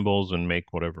our symbols and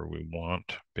make whatever we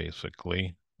want,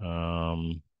 basically.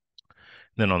 Then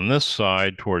on this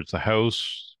side towards the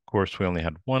house, of course, we only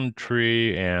had one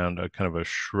tree and a kind of a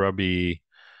shrubby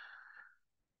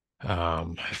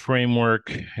framework,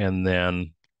 and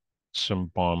then some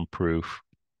bomb-proof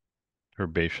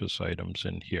herbaceous items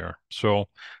in here. So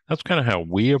that's kind of how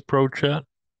we approach it.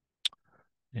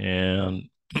 And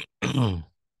here's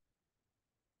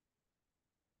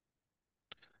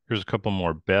a couple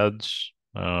more beds.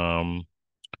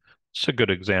 It's a good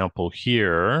example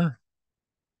here.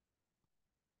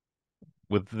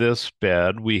 With this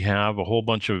bed, we have a whole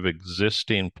bunch of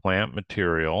existing plant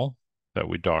material that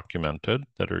we documented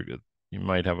that are, you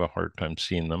might have a hard time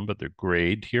seeing them, but they're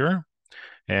grayed here.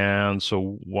 And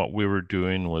so what we were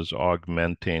doing was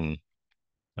augmenting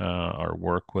our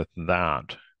work with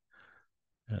that.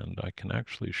 And I can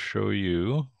actually show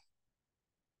you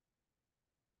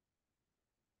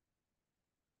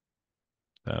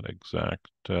that exact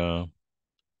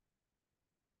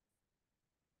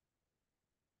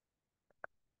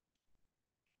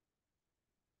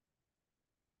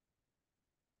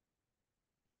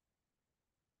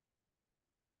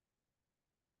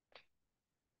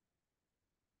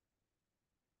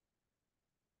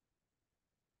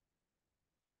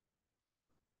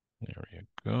there you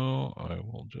go. I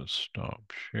will just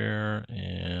stop share,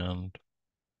 and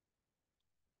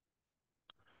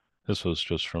this was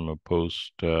just from a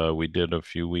post we did a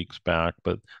few weeks back,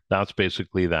 but that's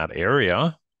basically that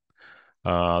area.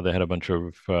 They had a bunch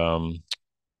of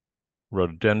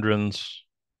rhododendrons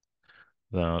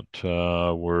that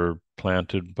were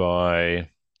planted by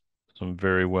some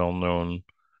very well-known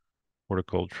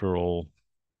horticultural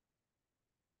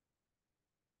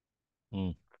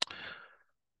mm,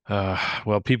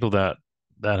 people that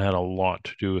had a lot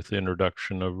to do with the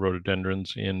introduction of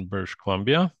rhododendrons in British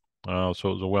Columbia. So it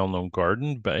was a well-known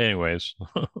garden. But anyways,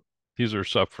 these are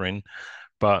suffering.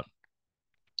 But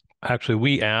actually,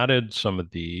 we added some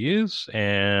of these,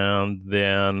 and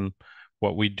then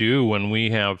what we do when we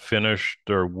have finished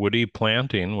our woody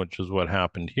planting, which is what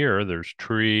happened here, there's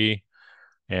tree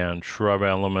and shrub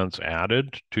elements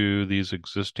added to these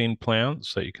existing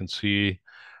plants that you can see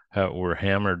how were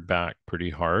hammered back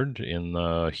pretty hard in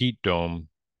the heat dome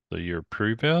the year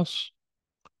previous.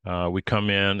 We come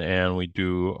in and we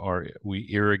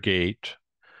irrigate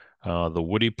the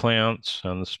woody plants,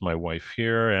 and this is my wife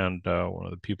here, and one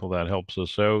of the people that helps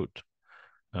us out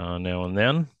now and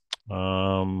then.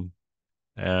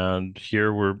 And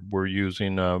here we're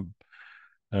using a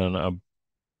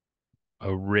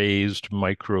raised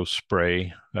micro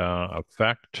spray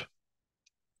effect.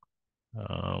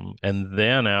 And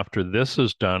then after this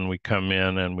is done, we come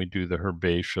in and we do the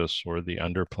herbaceous or the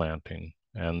underplanting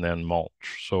and then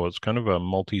mulch. So it's kind of a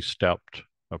multi-stepped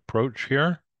approach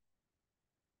here.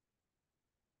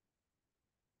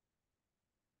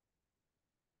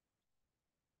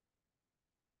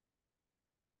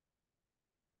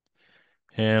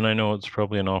 And I know it's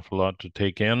probably an awful lot to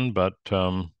take in, but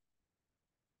I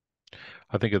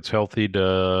think it's healthy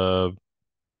for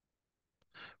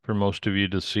most of you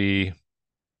to see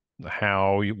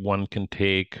how one can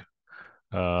take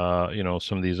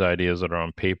some of these ideas that are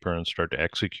on paper and start to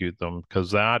execute them,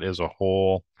 because that is a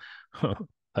whole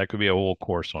that could be a whole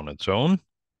course on its own,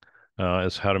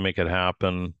 is how to make it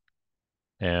happen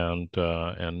and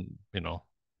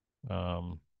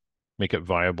um, make it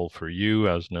viable for you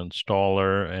as an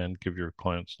installer and give your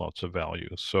clients lots of value.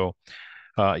 So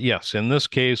yes, in this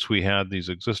case, we had these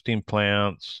existing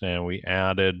plants and we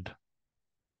added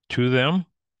to them.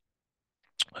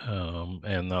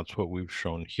 And that's what we've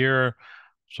shown here.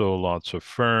 So lots of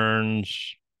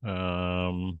ferns,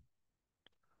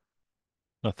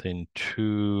 nothing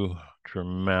too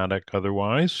dramatic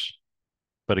otherwise.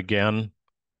 But again,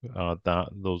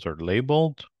 those are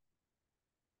labeled,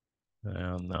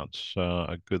 and that's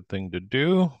a good thing to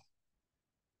do.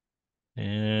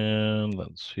 And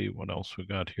let's see what else we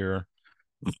got here.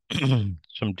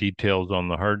 Some details on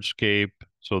the hardscape.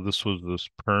 So this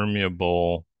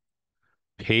permeable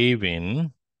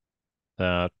paving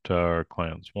that our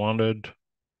clients wanted.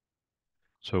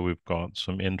 So we've got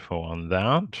some info on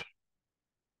that.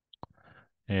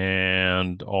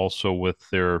 And also with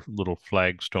their little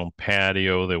flagstone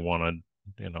patio, they wanted,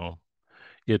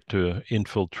 it to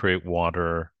infiltrate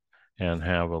water and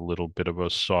have a little bit of a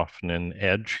softening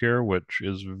edge here, which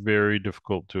is very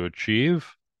difficult to achieve.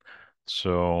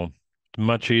 So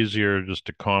much easier just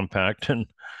to compact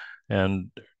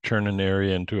and turn an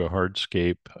area into a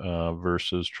hardscape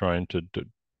versus trying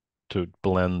to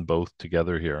blend both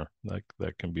together here.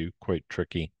 That can be quite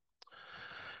tricky.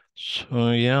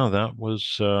 So yeah, that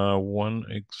was one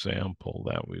example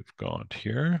that we've got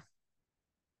here.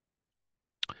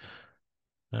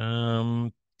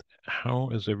 How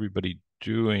is everybody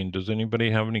doing? Does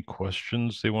anybody have any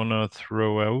questions they want to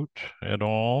throw out at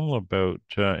all about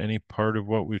any part of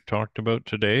what we've talked about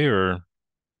today, or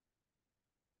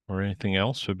anything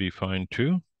else would be fine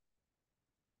too?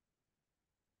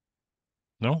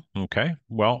 No? Okay.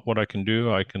 Well, what I can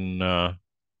do, I can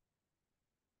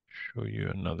show you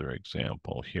another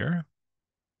example here.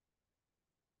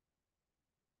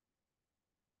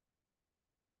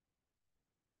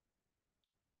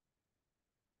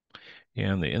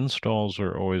 And the installs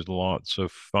are always lots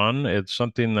of fun. It's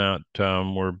something that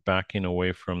we're backing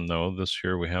away from, though. This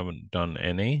year we haven't done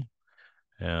any.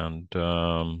 And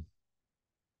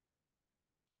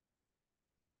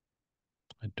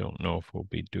I don't know if we'll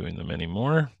be doing them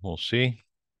anymore. We'll see.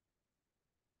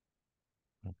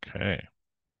 Okay.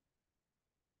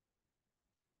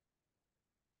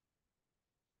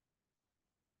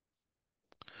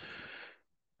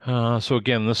 So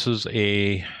again, this is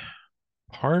a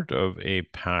part of a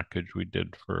package we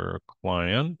did for a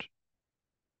client.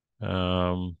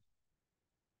 There's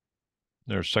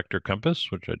Sector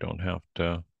Compass, which I don't have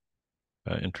to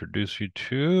introduce you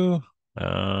to.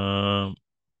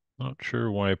 Not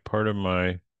sure why part of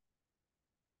my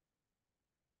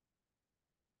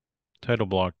title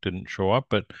block didn't show up,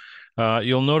 but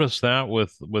you'll notice that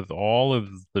with all of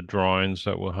the drawings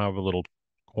that will have a little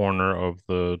corner of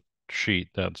the sheet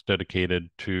that's dedicated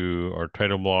to our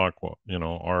title block,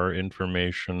 our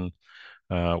information.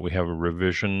 We have a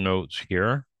revision notes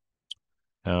here.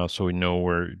 So we know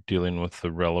we're dealing with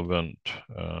the relevant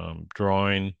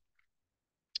drawing,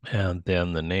 and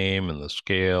then the name and the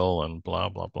scale and blah,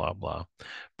 blah, blah, blah.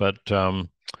 But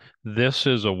this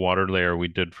is a water layer we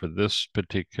did for this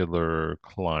particular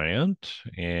client,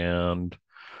 and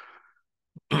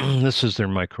this is their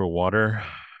micro water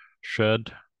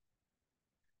shed,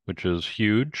 which is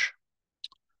huge.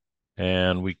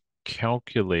 And we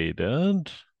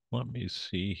calculated, let me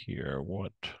see here,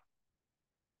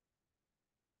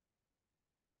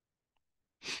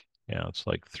 yeah, it's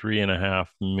like 3.5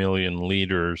 million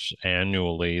liters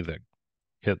annually that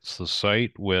hits the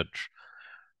site, which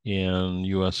in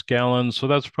US gallons, so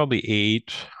that's probably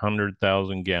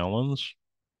 800,000 gallons.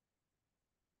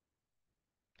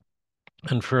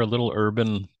 And for a little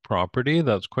urban property,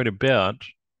 that's quite a bit.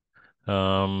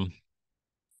 Um,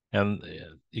 and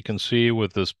you can see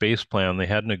with this base plan, they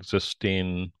had an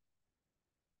existing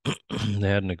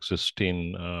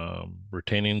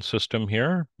retaining system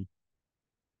here.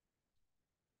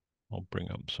 I'll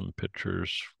bring up some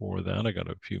pictures for that. I got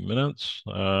a few minutes.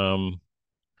 And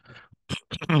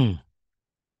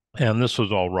this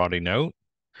was all rotting out.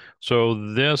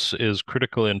 So this is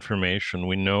critical information.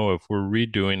 We know if we're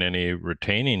redoing any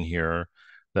retaining here,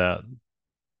 that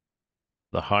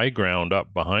the high ground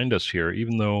up behind us here,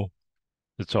 even though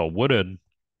it's all wooded,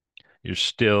 you're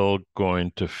still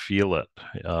going to feel it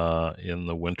in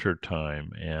the winter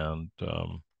time. And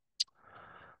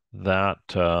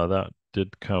that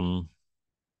did come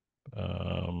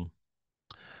um,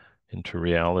 into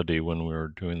reality when we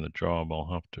were doing the job.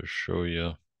 I'll have to show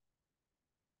you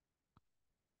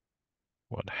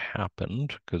what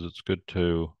happened, because it's good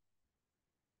to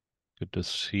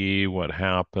see what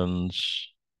happens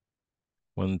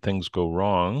when things go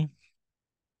wrong,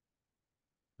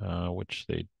 which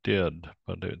they did,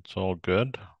 but it's all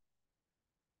good.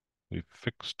 We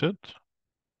fixed it.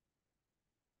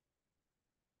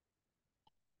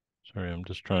 Sorry, I'm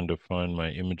just trying to find my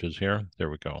images here. There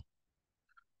we go.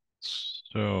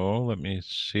 So let me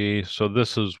see. So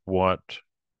this is what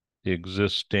the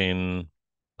existing,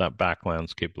 that back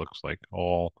landscape looks like.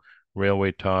 All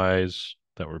railway ties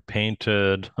that were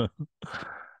painted.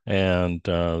 And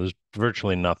there's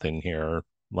virtually nothing here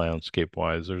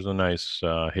landscape-wise. There's a nice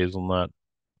hazelnut,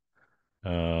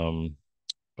 um,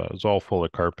 but it's all full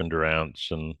of carpenter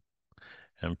ants and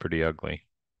pretty ugly.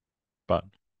 But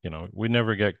we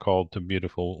never get called to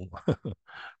beautiful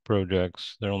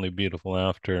projects. They're only beautiful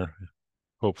after,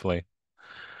 hopefully.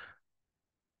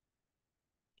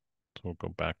 So we'll go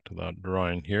back to that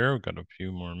drawing here. We've got a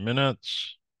few more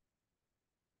minutes.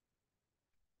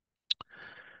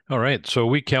 All right, so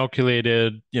we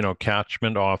calculated,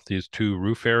 catchment off these two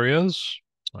roof areas,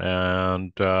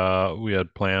 and we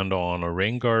had planned on a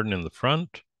rain garden in the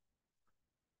front.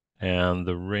 And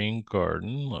the rain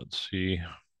garden, let's see,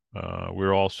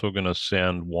 we're also going to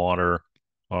send water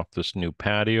off this new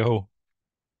patio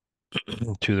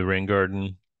to the rain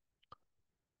garden.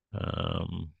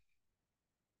 Um,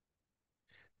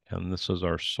 and this is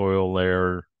our soil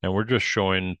layer, and we're just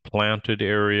showing planted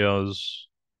areas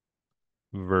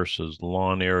versus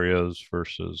lawn areas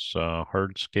versus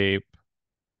hardscape.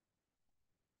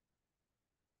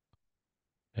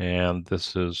 And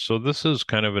this is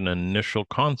kind of an initial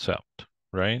concept,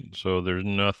 right? So there's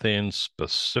nothing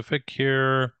specific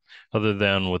here other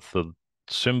than with the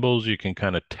symbols, you can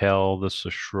kind of tell this is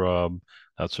a shrub,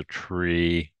 that's a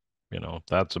tree,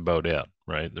 that's about it,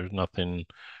 right? There's nothing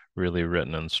really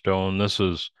written in stone. This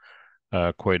is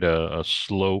quite a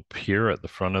slope here at the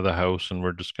front of the house, and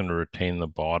we're just going to retain the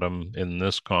bottom in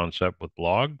this concept with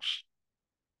logs.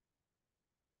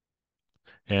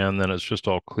 And then it's just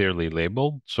all clearly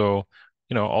labeled. So,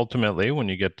 ultimately, when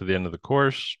you get to the end of the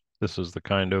course, this is the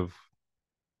kind of,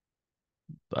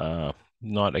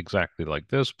 not exactly like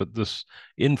this, but this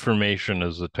information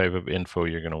is the type of info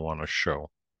you're going to want to show.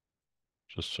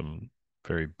 Just some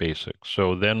very basic.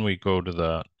 So then we go to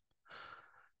the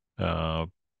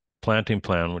planting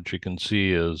plan, which you can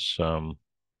see is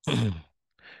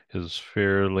is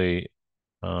fairly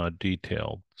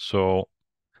detailed. So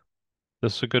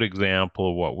this is a good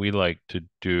example of what we like to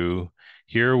do.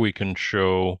 Here we can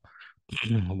show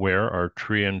where our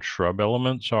tree and shrub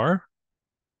elements are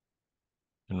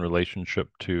in relationship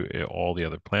to all the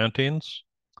other plantings.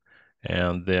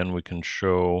 And then we can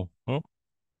show, oh,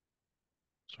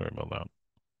 sorry about that.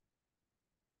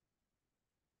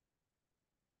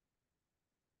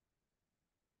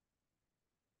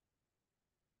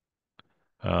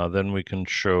 Then we can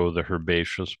show the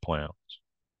herbaceous plants.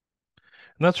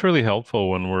 And that's really helpful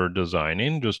when we're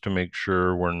designing, just to make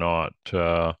sure we're not,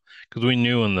 because we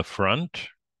knew in the front,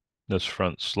 this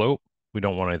front slope, we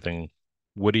don't want anything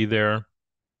woody there.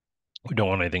 We don't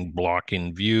want anything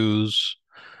blocking views.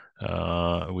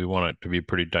 We want it to be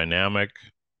pretty dynamic.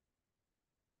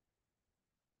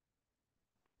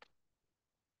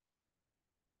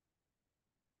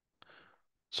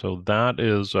 So that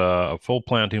is a full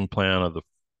planting plan of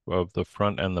the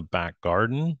front and the back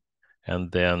garden.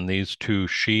 And then these two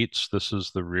sheets, this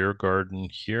is the rear garden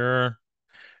here,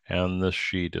 and this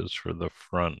sheet is for the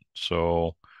front.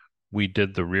 So we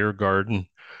did the rear garden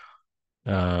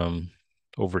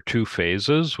over two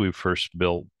phases. We first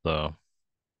built the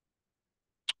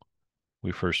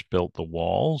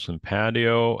walls and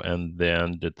patio, and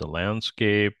then did the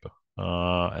landscape,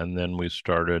 and then we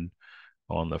started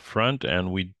on the front,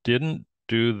 and we didn't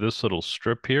do this little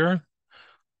strip here.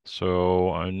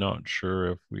 So I'm not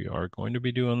sure if we are going to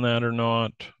be doing that or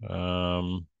not.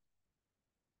 Time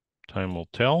will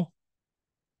tell.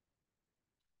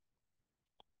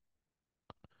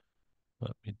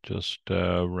 Let me just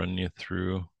run you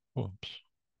through. Whoops.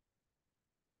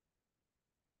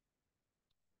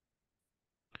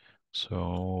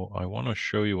 So I want to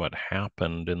show you what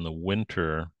happened in the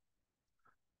winter.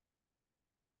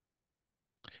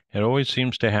 It always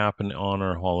seems to happen on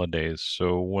our holidays.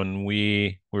 So when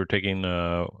we were taking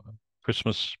a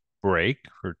Christmas break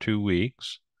for 2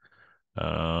 weeks,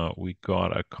 we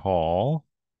got a call.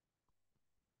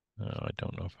 I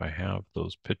don't know if I have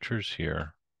those pictures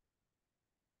here.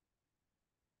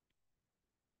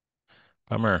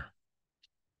 Bummer.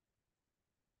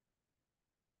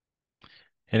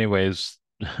 Anyways,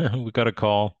 we got a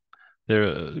call.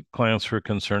 Their clients were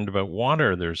concerned about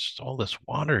water. There's all this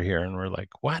water here, and we're like,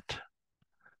 what?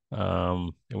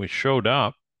 And we showed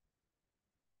up,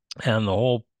 and the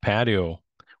whole patio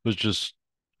was just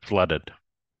flooded.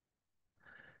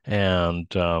 And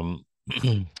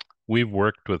we've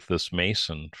worked with this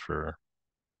mason for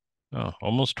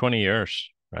almost 20 years,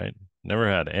 right? Never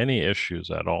had any issues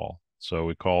at all. So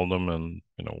we called him and,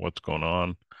 what's going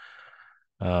on?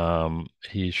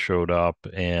 He showed up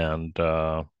and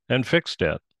fixed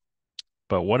it.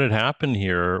 But what had happened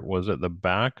here was at the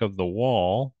back of the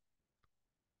wall,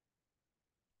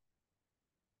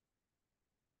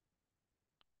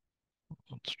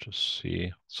 let's just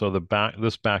see. So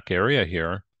this back area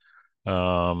here,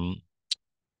 um,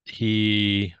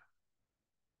 he,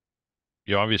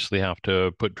 you obviously have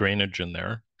to put drainage in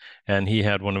there. And he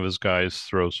had one of his guys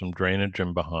throw some drainage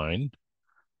in behind.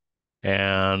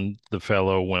 And the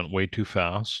fellow went way too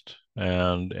fast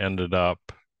and ended up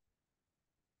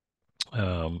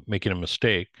making a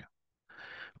mistake.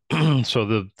 So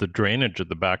the drainage at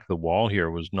the back of the wall here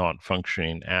was not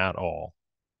functioning at all.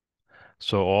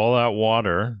 So all that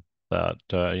water, that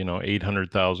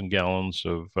 800,000 gallons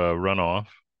of runoff,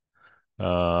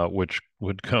 which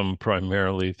would come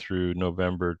primarily through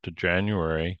November to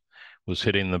January, was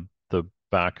hitting the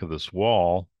back of this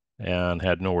wall and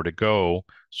had nowhere to go.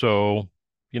 So,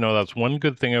 that's one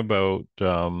good thing about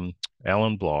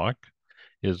Allen block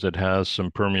is it has some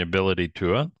permeability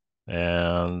to it,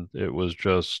 and it was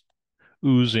just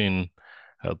oozing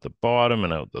out the bottom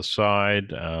and out the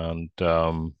side, and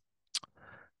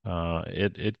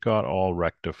it got all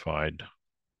rectified.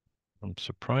 I'm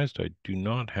surprised I do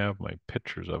not have my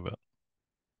pictures of it.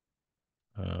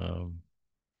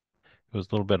 It was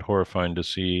a little bit horrifying to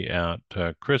see at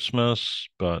Christmas,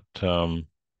 but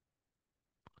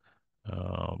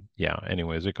yeah,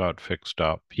 anyways, it got fixed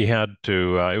up. He had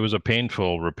to, it was a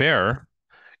painful repair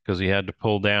because he had to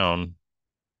pull down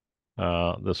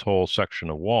this whole section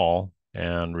of wall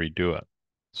and redo it.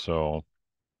 So,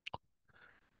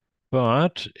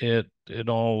 but it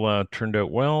all turned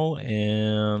out well,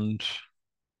 and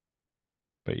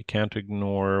but you can't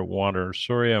ignore water.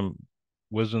 Sorry, I'm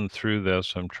whizzing through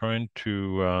this. I'm trying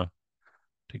to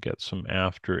get some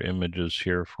after images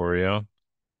here for you.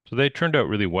 So they turned out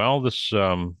really well. This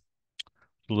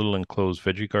little enclosed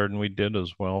veggie garden we did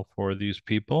as well for these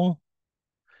people.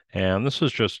 And this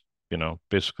is just,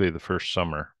 basically the first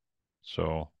summer.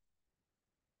 So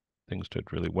things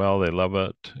did really well. They love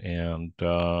it. And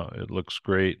it looks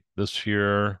great this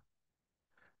year.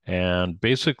 And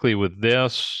basically with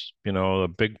this, a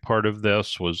big part of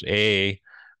this was we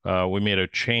made a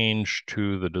change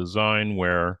to the design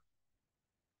where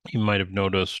you might have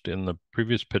noticed in the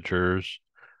previous pictures,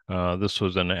 this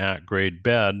was an at-grade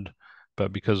bed,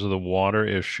 but because of the water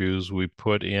issues, we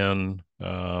put in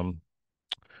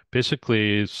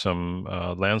basically some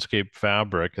landscape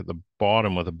fabric at the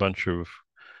bottom with a bunch of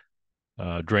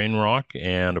drain rock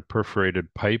and a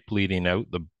perforated pipe leading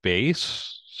out the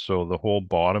base. So the whole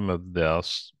bottom of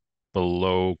this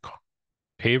below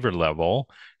paver level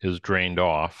is drained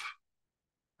off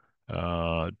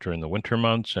during the winter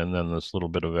months. And then this little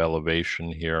bit of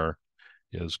elevation here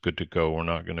is good to go. We're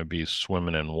not going to be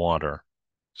swimming in water.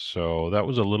 So that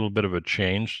was a little bit of a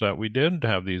change that we did to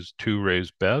have these two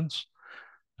raised beds.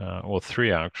 Well,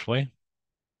 three actually.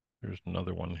 There's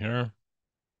another one here,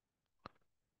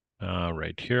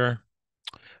 right here.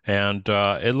 And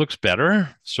it looks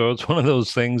better. So it's one of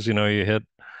those things, you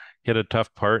hit a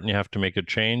tough part and you have to make a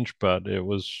change, but it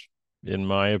was, in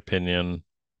my opinion,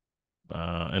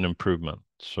 an improvement.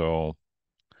 So,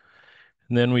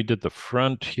 and then we did the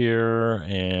front here,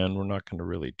 and we're not going to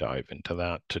really dive into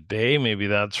that today. Maybe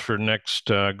that's for next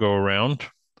go around.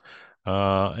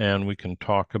 And we can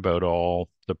talk about all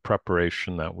the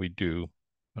preparation that we do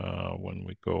when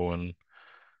we go and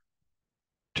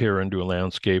tear into a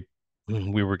landscape.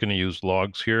 We were going to use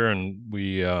logs here, and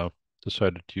we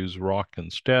decided to use rock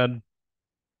instead.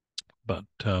 But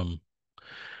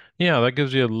yeah, that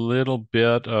gives you a little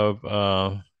bit of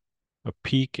a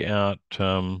peek at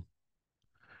a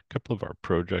couple of our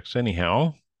projects.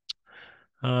 Anyhow,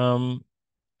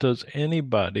 does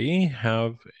anybody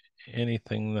have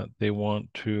anything that they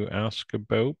want to ask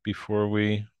about before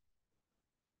we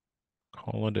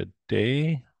call it a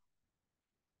day?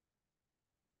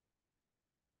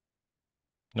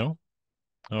 No?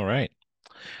 All right.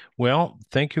 Well,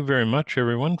 thank you very much,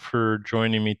 everyone, for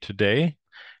joining me today.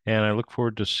 And I look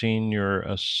forward to seeing your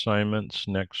assignments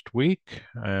next week.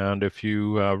 And if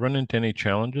you run into any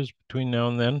challenges between now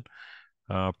and then,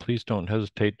 please don't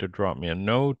hesitate to drop me a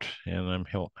note, and I'm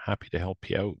happy to help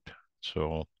you out.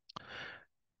 So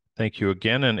Thank you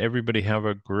again, and everybody have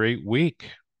a great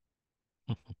week.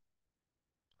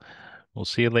 We'll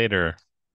see you later.